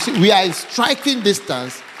see, we are in striking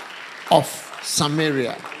distance of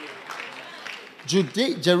Samaria.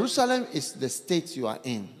 Jerusalem is the state you are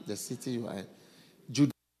in, the city you are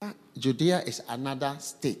in. Judea is another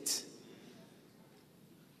state,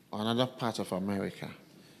 or another part of America.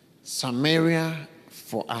 Samaria,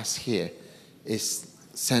 for us here, is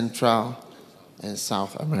Central and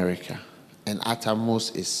South America. And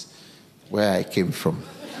uttermost is where I came from.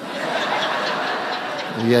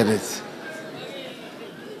 You get it?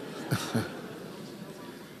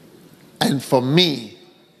 And for me,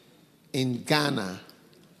 in Ghana,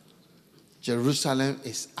 Jerusalem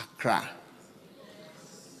is Accra.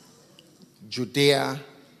 Judea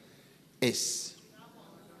is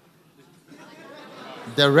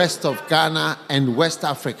the rest of Ghana and West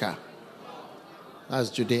Africa. That's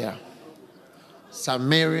Judea.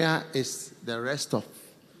 Samaria is the rest of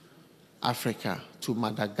Africa to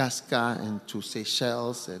Madagascar and to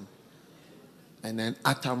Seychelles, and then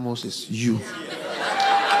uttermost is you.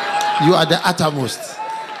 You are the uttermost.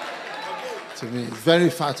 To me, it's very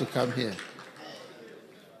far to come here.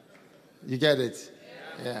 You get it?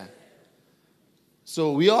 Yeah.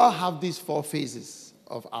 So we all have these 4 phases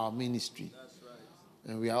of our ministry.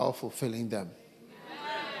 And we are all fulfilling them.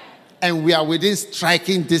 And we are within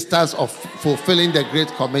striking distance of fulfilling the Great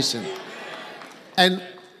Commission. And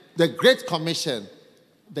the Great Commission,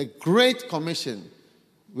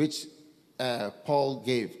 which Paul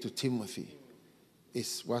gave to Timothy,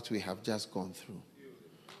 is what we have just gone through.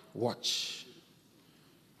 Watch.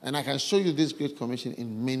 And I can show you this Great Commission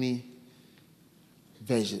in many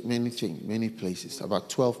versions, many things, many places, about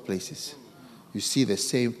 12 places. You see the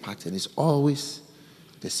same pattern. It's always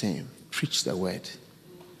the same. Preach the word.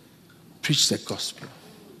 Preach the gospel.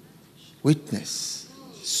 Witness.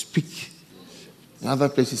 Speak. In other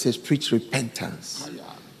places it says preach repentance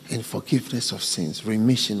and forgiveness of sins,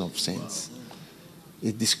 remission of sins.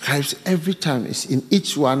 It describes every time. It's in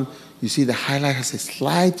each one, you see the highlight has a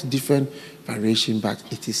slight different variation, but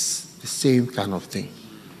it is the same kind of thing.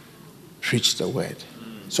 Preach the word.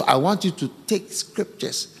 So I want you to take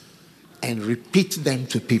scriptures and repeat them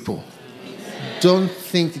to people. Don't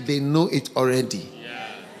think they know it already.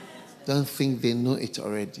 Don't think they know it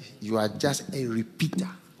already. You are just a repeater.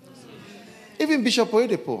 Even Bishop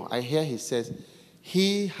Oyedepo, I hear he says,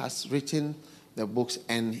 he has written the books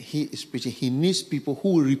and he is preaching. He needs people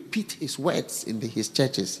who will repeat his words in his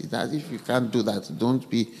churches. If you can't do that, don't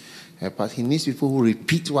be a part. He needs people who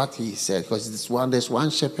repeat what he said, because there's one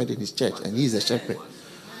shepherd in his church and he's a shepherd.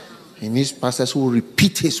 He needs pastors who will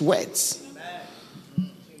repeat his words.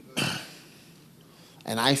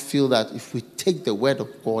 And I feel that if we take the word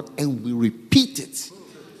of God and we repeat it,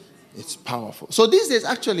 it's powerful. So these days,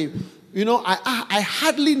 actually, I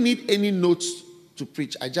hardly need any notes to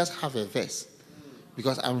preach. I just have a verse,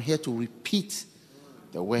 because I'm here to repeat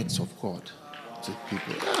the words of God to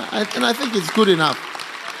people. And I think it's good enough.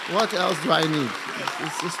 What else do I need?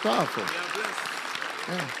 It's powerful.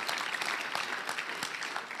 Yeah.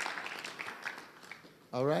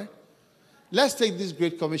 All right? Let's take this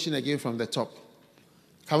Great Commission again from the top.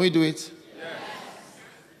 Can we do it? Yes.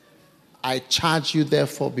 I charge you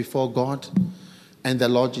therefore before God and the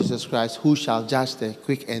Lord Jesus Christ, who shall judge the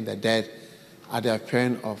quick and the dead at the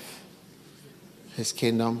appearing of his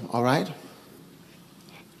kingdom. All right?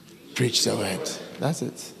 Preach the word. That's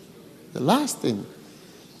it. The last thing.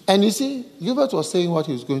 And you see, Gilbert was saying what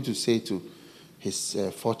he was going to say to his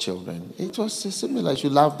 4 children. It was similar. You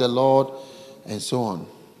should love the Lord and so on.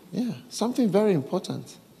 Yeah, something very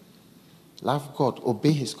important. Love God,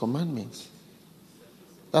 obey his commandments.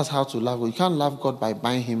 That's how to love God. You can't love God by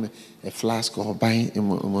buying him a flask or buying a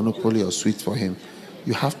Monopoly or sweets for him.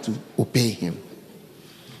 You have to obey him.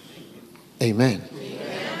 Amen.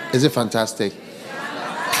 Is it fantastic?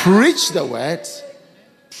 Preach the word.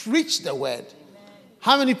 Preach the word.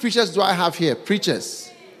 How many preachers do I have here? Preachers.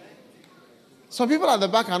 Some people at the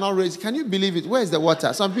back are not raising. Can you believe it? Where is the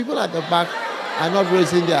water? Some people at the back are not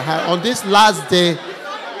raising their hand. On this last day,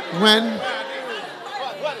 when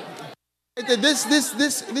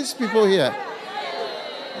these people here,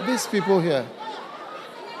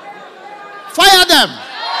 fire them.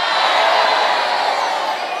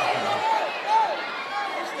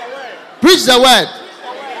 Preach the word.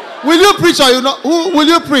 Will you preach or you not? Who will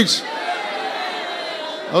you preach?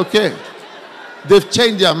 Okay. They've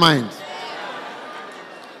changed their mind.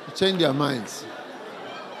 Change their minds.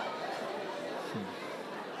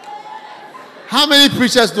 How many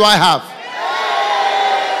preachers do I have?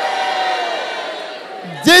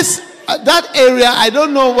 That area, I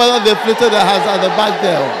don't know whether they planted the house at the back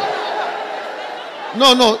there.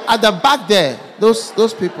 No, at the back there.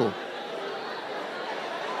 Those people.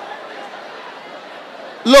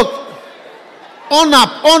 Look, on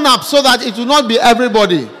up, so that it will not be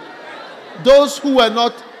everybody. Those who were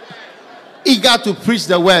not eager to preach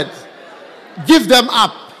the word, give them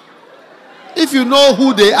up. If you know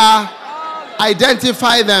who they are,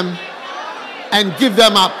 identify them and give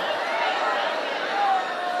them up.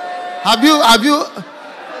 Have you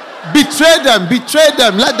betrayed them? Betrayed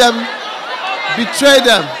them. Let them betray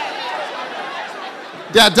them.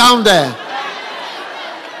 They are down there.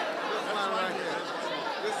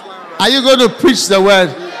 Are you going to preach the word?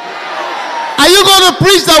 Are you going to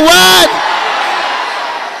preach the word?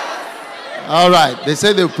 All right. They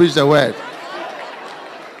say they'll preach the word.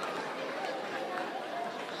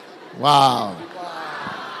 Wow.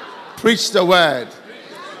 Preach the word.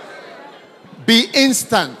 Be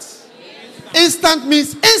instant. Instant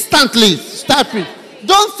means instantly. Start preaching.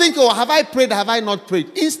 Don't think, oh, have I prayed? Have I not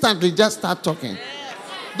prayed? Instantly, just start talking.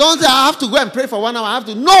 Don't say, I have to go and pray for 1 hour. I have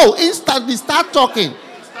to. No, instantly start talking.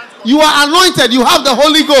 You are anointed. You have the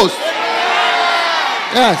Holy Ghost.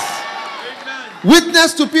 Yes.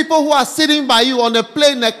 Witness to people who are sitting by you on a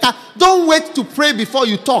plane, in a car. Don't wait to pray before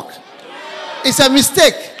you talk. It's a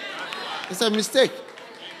mistake. It's a mistake.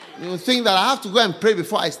 You think that I have to go and pray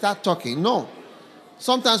before I start talking. No.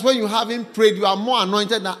 Sometimes when you haven't prayed, you are more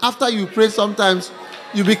anointed than after you pray. Sometimes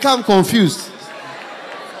you become confused.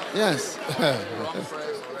 Yes.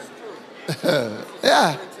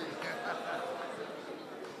 Yeah.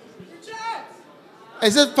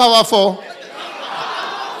 Is it powerful?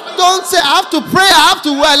 Don't say, I have to pray, I have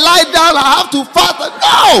to lie down, I have to fast.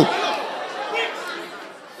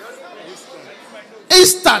 No!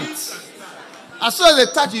 Instant. As soon as they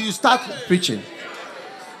touch you, you start preaching.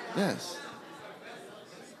 Yes.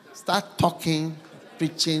 Start talking,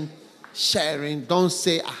 preaching, sharing. Don't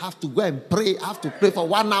say, I have to go and pray. I have to pray for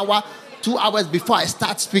 1 hour, 2 hours before I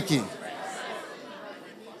start speaking.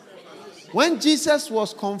 When Jesus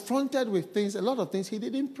was confronted with things, a lot of things, he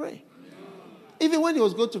didn't pray. Even when he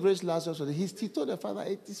was going to raise Lazarus, he told the Father,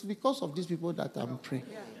 it is because of these people that I'm praying.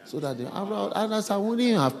 So that others I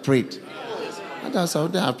wouldn't have prayed. Others I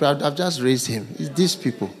wouldn't have prayed. I've just raised him. It's these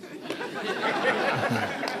people.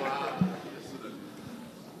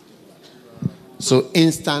 So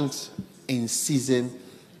instant, in season,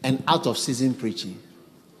 and out of season preaching.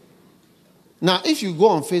 Now, if you go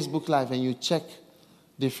on Facebook Live and you check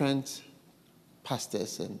different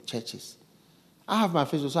pastors and churches, I have my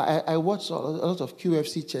Facebook, so I watch a lot of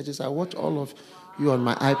QFC churches. I watch all of you on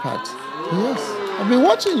my iPad. Yes, I've been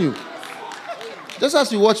watching you. Just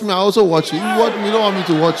as you watch me, I also watch you. You don't want me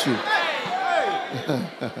to watch you.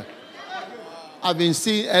 I've been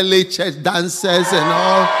seeing LA church dancers and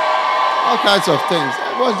all kinds of things.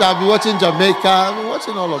 I've been watching Jamaica. I've been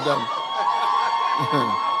watching all of them.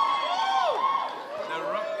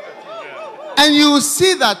 And you will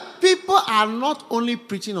see that people are not only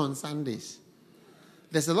preaching on Sundays.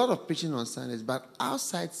 There's a lot of preaching on Sundays, but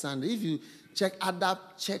outside Sunday, if you check other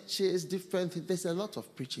churches, different things, there's a lot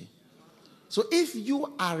of preaching. So if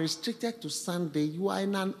you are restricted to Sunday, you are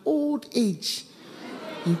in an old age.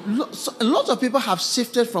 A lot of people have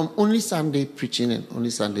shifted from only Sunday preaching and only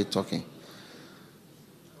Sunday talking.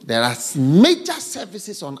 There are major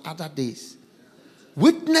services on other days.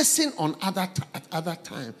 Witnessing on at other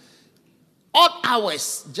time. Odd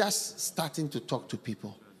hours, just starting to talk to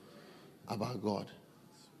people about God.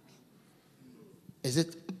 Is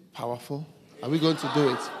it powerful? Are we going to do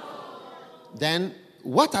it? Then,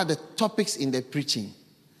 what are the topics in the preaching?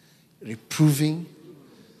 Reproving,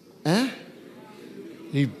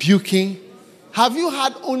 rebuking. Have you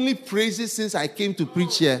had only praises since I came to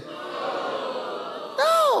preach here?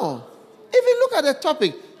 No. If you look at the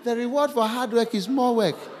topic, the reward for hard work is more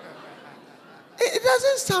work. It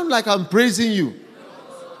doesn't sound like I'm praising you.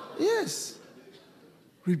 Yes.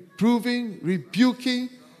 Reproving, rebuking,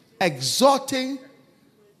 exhorting.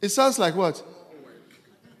 It sounds like what?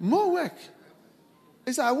 More work.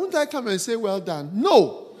 It's like, won't I come and say, well done?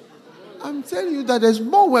 No. I'm telling you that there's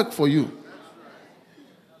more work for you.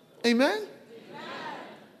 Amen? Amen.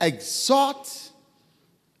 Exhort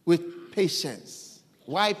with patience.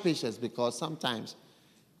 Why patience? Because sometimes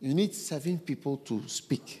you need 7 people to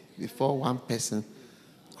speak before one person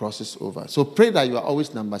crosses over. So pray that you are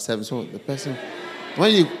always number 7. So the person,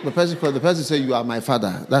 the person say, you are my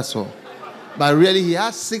father. That's all. But really, he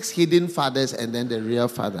has 6 hidden fathers and then the real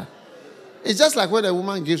father. It's just like when a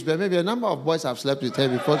woman gives birth. Maybe a number of boys have slept with her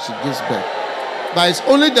before she gives birth. But it's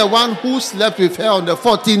only the one who slept with her on the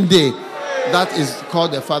 14th day that is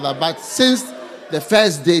called the father. But since the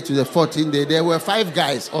first day to the 14th day, there were 5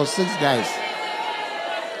 guys or 6 guys.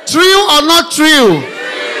 True or not true?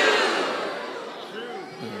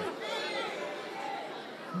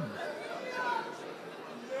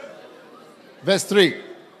 Verse 3.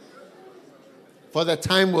 For the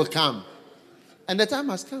time will come. And the time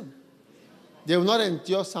has come. They will not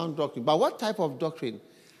endure sound doctrine. But what type of doctrine?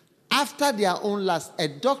 After their own lust. A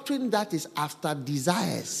doctrine that is after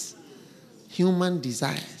desires. Human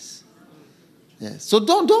desires. Yes. So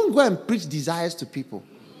don't go and preach desires to people.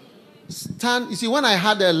 You see, when I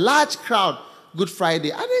had a large crowd Good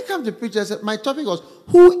Friday, I didn't come to preach. My topic was,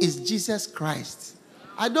 who is Jesus Christ?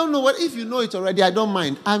 I don't know what, if you know it already, I don't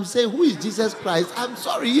mind. I'm saying, who is Jesus Christ? I'm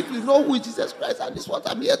sorry if you know who is Jesus Christ, and this is what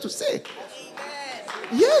I'm here to say.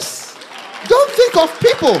 Yes. Don't think of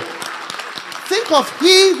people. Think of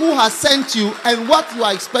he who has sent you and what you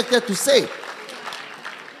are expected to say.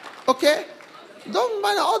 Okay? Don't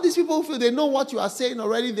mind all these people feel they know what you are saying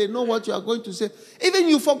already. They know what you are going to say. Even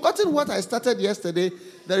you've forgotten what I started yesterday.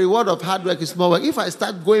 The reward of hard work is small work. If I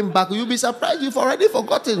start going back, you'll be surprised. You've already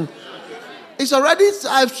forgotten. It's already,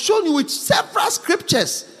 I've shown you with several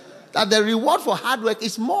scriptures that the reward for hard work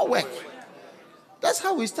is more work. That's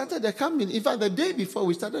how we started the campaign. In fact, the day before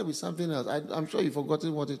we started with something else. I'm sure you've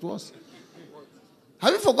forgotten what it was.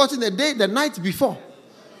 Have you forgotten the night before?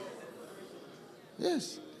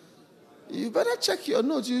 Yes. You better check your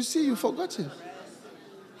notes. You see you've forgotten.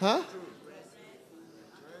 Huh?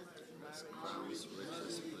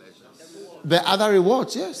 The other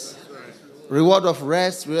rewards, yes. Reward of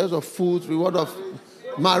rest, reward of food, reward of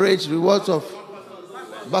marriage, rewards of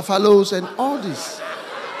buffaloes and all this.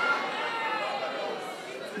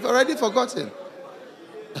 You've already forgotten.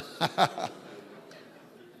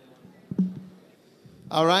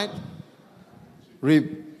 All right?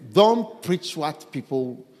 Don't preach what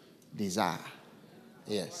people desire.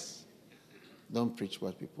 Yes. Don't preach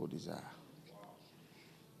what people desire.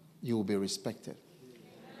 You will be respected.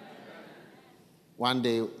 One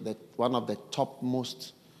day, one of the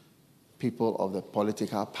topmost people of the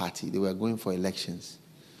political party, they were going for elections.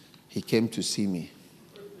 He came to see me.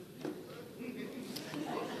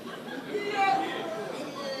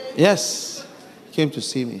 Yes, he came to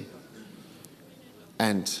see me.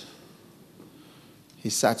 And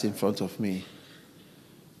he sat in front of me.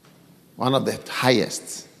 One of the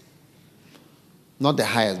highest. Not the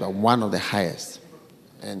highest, but one of the highest.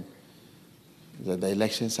 And the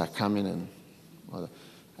elections are coming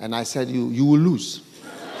and I said, you will lose.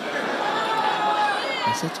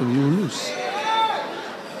 I said to him, you will lose.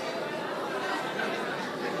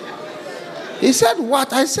 He said,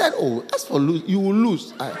 what? I said, oh, as for lose, you will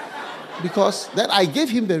lose. Because then I gave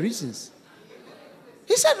him the reasons.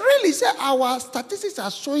 He said, really? He said, our statistics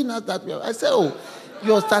are showing us that. I said, oh,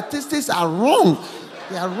 your statistics are wrong.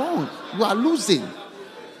 They are wrong. You are losing.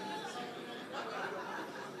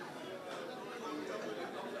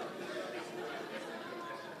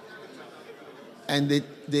 And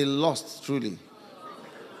they lost, truly.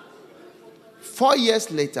 4 years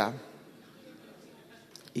later,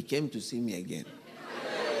 he came to see me again.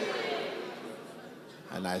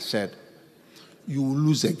 And I said, you will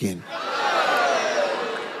lose again.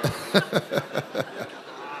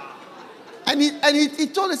 and he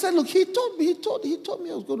told, he said, look, he told me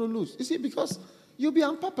I was going to lose. You see, because you'll be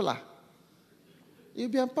unpopular. You'll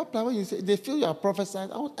be unpopular when you say, they feel you are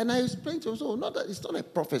prophesying. And I explained to him, so not that it's not a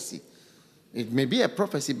prophecy. It may be a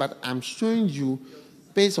prophecy, but I'm showing you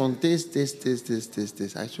based on this.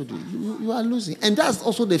 I showed you. You are losing. And that's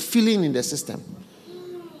also the feeling in the system.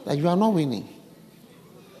 That you are not winning.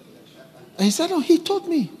 And he said, no, he told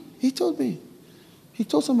me. He told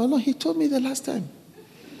someone, no, he told me the last time.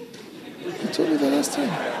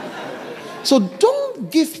 So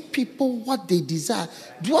don't give people what they desire.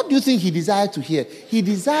 What do you think he desired to hear? He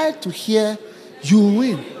desired to hear you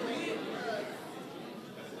win.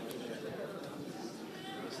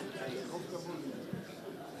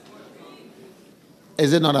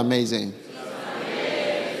 Is it not amazing?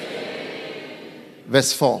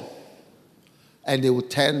 Verse 4. And they will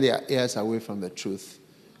turn their ears away from the truth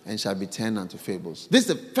and shall be turned unto fables. This is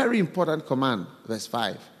a very important command. Verse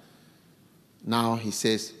 5. Now he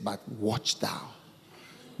says, but watch thou.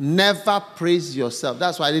 Never praise yourself.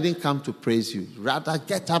 That's why I didn't come to praise you. Rather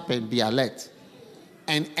get up and be alert.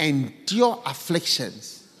 And endure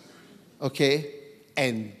afflictions. Okay?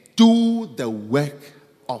 And do the work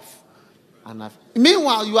of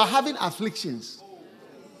meanwhile, you are having afflictions.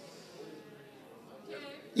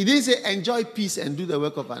 He didn't say enjoy peace and do the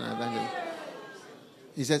work of an evangelist.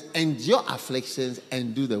 He says endure afflictions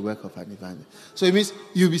and do the work of an evangelist. So it means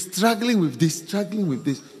you'll be struggling with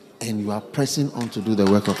this, and you are pressing on to do the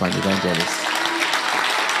work of an evangelist.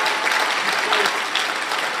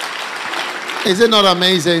 Is it not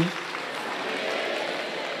amazing?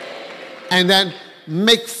 And then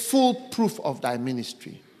make full proof of thy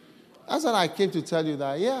ministry. That's what I came to tell you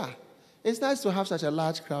that, yeah, it's nice to have such a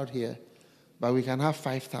large crowd here, but we can have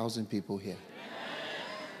 5,000 people here.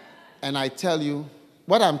 And I tell you,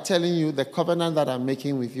 what I'm telling you, the covenant that I'm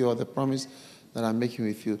making with you, or the promise that I'm making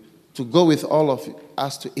with you, to go with all of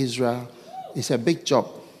us to Israel is a big job.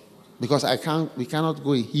 Because we cannot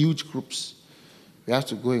go in huge groups. We have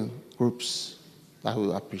to go in groups that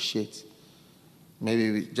we appreciate.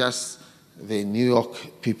 Maybe just the New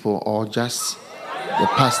York people, or just the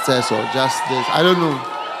pastors or just this. I don't know.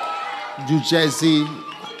 New Jersey,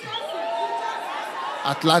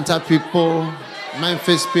 Atlanta people,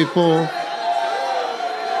 Memphis people,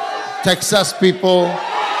 Texas people.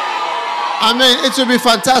 I mean, it will be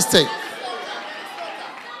fantastic.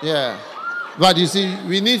 Yeah. But you see,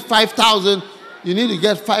 we need 5,000. You need to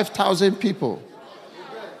get 5,000 people.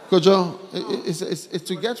 Kojo, it's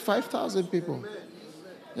to get 5,000 people.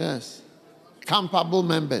 Yes. Campable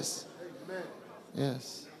members.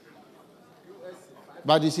 Yes.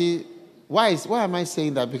 But you see, why am I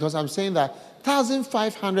saying that? Because I'm saying that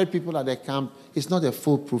 1,500 people at the camp is not a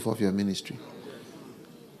full proof of your ministry.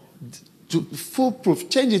 To full proof,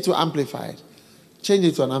 change it to amplified. Change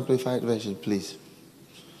it to an amplified version, please.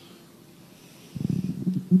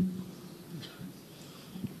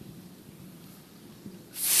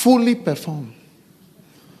 Fully perform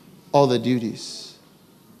all the duties.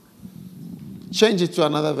 Change it to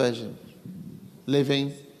another version.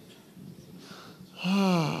 Living.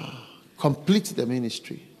 Complete the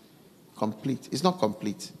ministry. Complete. It's not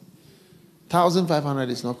complete. 1,500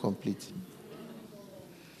 is not complete.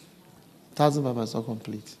 1,500 is not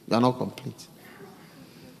complete. You are not complete.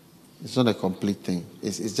 It's not a complete thing.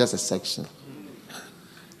 It's just a section.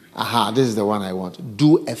 This is the one I want.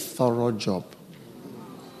 Do a thorough job.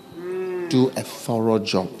 Do a thorough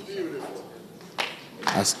job.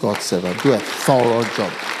 As God said, do a thorough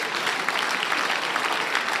job.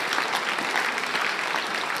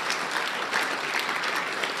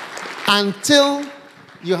 Until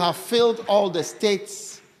you have filled all the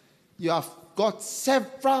states, you have got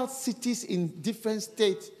several cities in different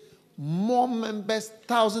states, more members,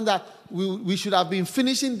 thousands that we should have been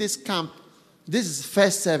finishing this camp. This is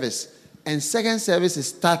first service. And second service is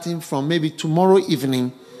starting from maybe tomorrow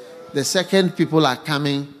evening. The second people are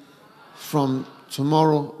coming from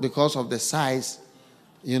tomorrow because of the size,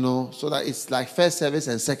 so that it's like first service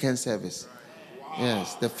and second service.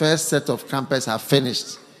 Yes, the first set of campers are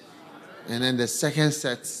finished. And then the second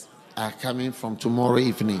sets are coming from tomorrow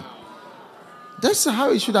evening. That's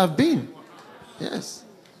how it should have been. Yes.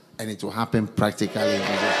 And it will happen practically in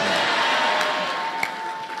Jesus' name.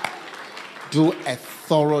 Do a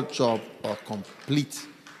thorough job or complete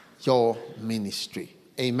your ministry.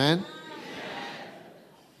 Amen?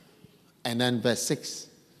 And then verse 6.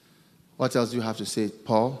 What else do you have to say,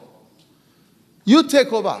 Paul? You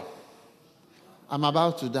take over. I'm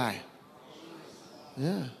about to die.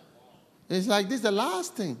 Yeah. It's like this is the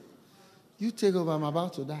last thing. You take over, I'm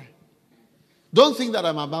about to die. Don't think that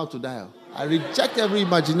I'm about to die. I reject every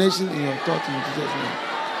imagination in your thought in Jesus' name.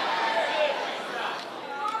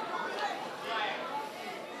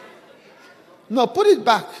 No, put it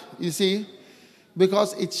back, you see,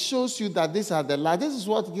 because it shows you that these are the last. This is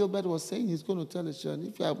what Gilbert was saying. He's going to tell his children,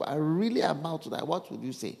 if you are really about to die, what would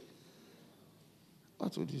you say?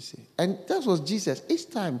 What would you say? And that was Jesus. Each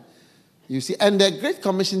time, you see, and the Great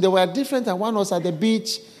Commission, they were different. And one was at the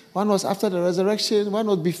beach, one was after the resurrection, one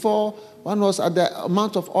was before, one was at the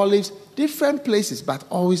Mount of Olives. Different places, but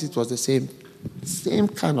always it was the same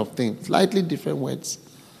kind of thing. Slightly different words.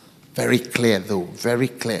 Very clear, though. Very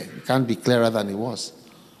clear. It can't be clearer than it was.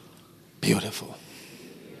 Beautiful.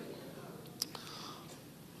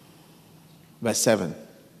 Verse 7.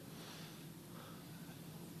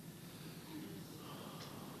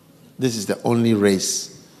 This is the only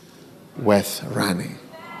race worth running.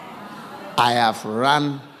 I have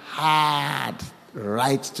run hard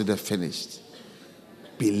right to the finish.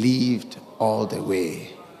 Believed all the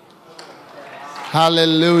way.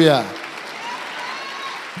 Hallelujah.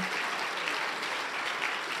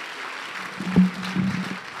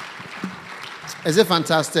 Is it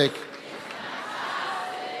fantastic?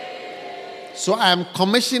 So I am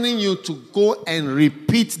commissioning you to go and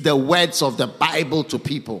repeat the words of the Bible to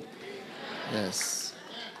people. Yes.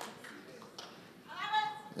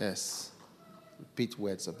 Yes. Repeat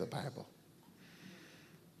words of the Bible.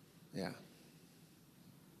 Yeah.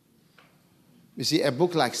 You see, a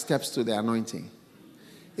book like Steps to the Anointing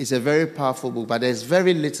is a very powerful book, but there's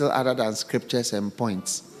very little other than scriptures and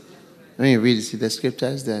points. When you read it, see the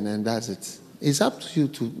scriptures then, and that's it. It's up to you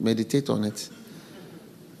to meditate on it.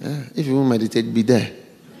 Yeah. If you won't meditate, be there.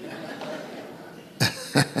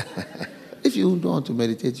 If you don't want to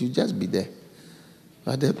meditate, you just be there.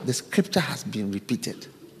 But the scripture has been repeated.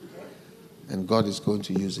 And God is going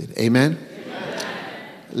to use it. Amen? Amen?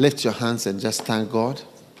 Lift your hands and just thank God.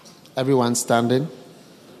 Everyone standing.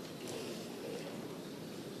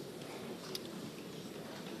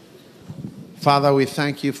 Father, we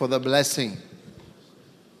thank you for the blessing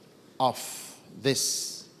of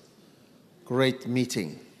this great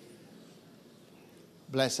meeting.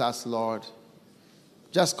 Bless us, Lord.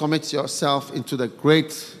 just commit yourself into the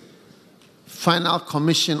great final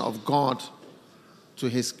commission of God to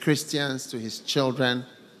his Christians, to his children.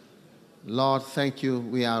 Lord, thank you.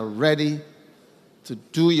 We are ready to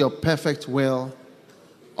do your perfect will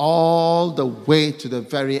all the way to the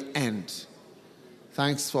very end.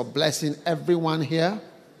 Thanks for blessing everyone here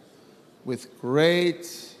with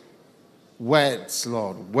great words,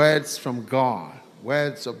 Lord. Words from God.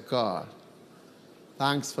 Words of God.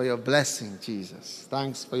 Thanks for your blessing, Jesus.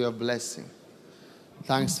 Thanks for your blessing.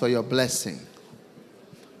 Thanks for your blessing.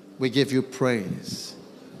 We give you praise.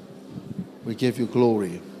 We give you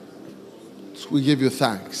glory. We give you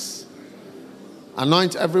thanks.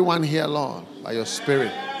 Anoint everyone here, Lord, by your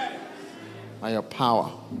Spirit, by your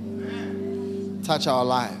power. Touch our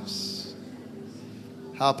lives.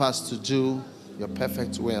 Help us to do your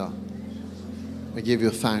perfect will. We give you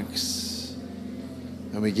thanks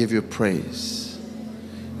and we give you praise.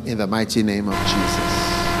 In the mighty name of Jesus,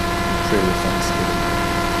 we pray with thanksgiving.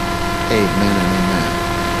 Amen and amen.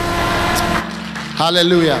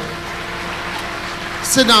 Hallelujah.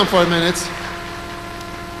 Sit down for a minute.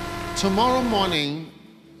 Tomorrow morning,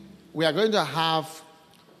 we are going to have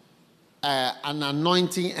an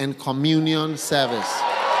anointing and communion service.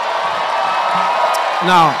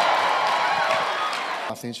 Now,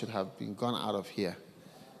 I think should have been gone out of here,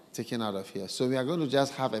 taken out of here. So we are going to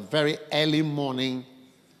just have a very early morning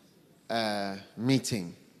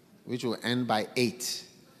meeting, which will end by 8.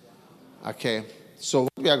 Okay. So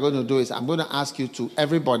what we are going to do is I'm going to ask you to,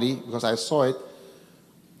 everybody, because I saw it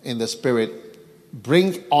in the spirit,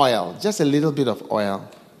 bring oil, just a little bit of oil.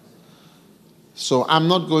 So I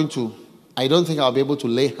don't think I'll be able to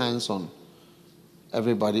lay hands on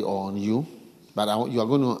everybody or on you, but you are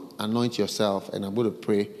going to anoint yourself and I'm going to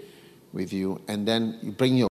pray with you, and then you bring your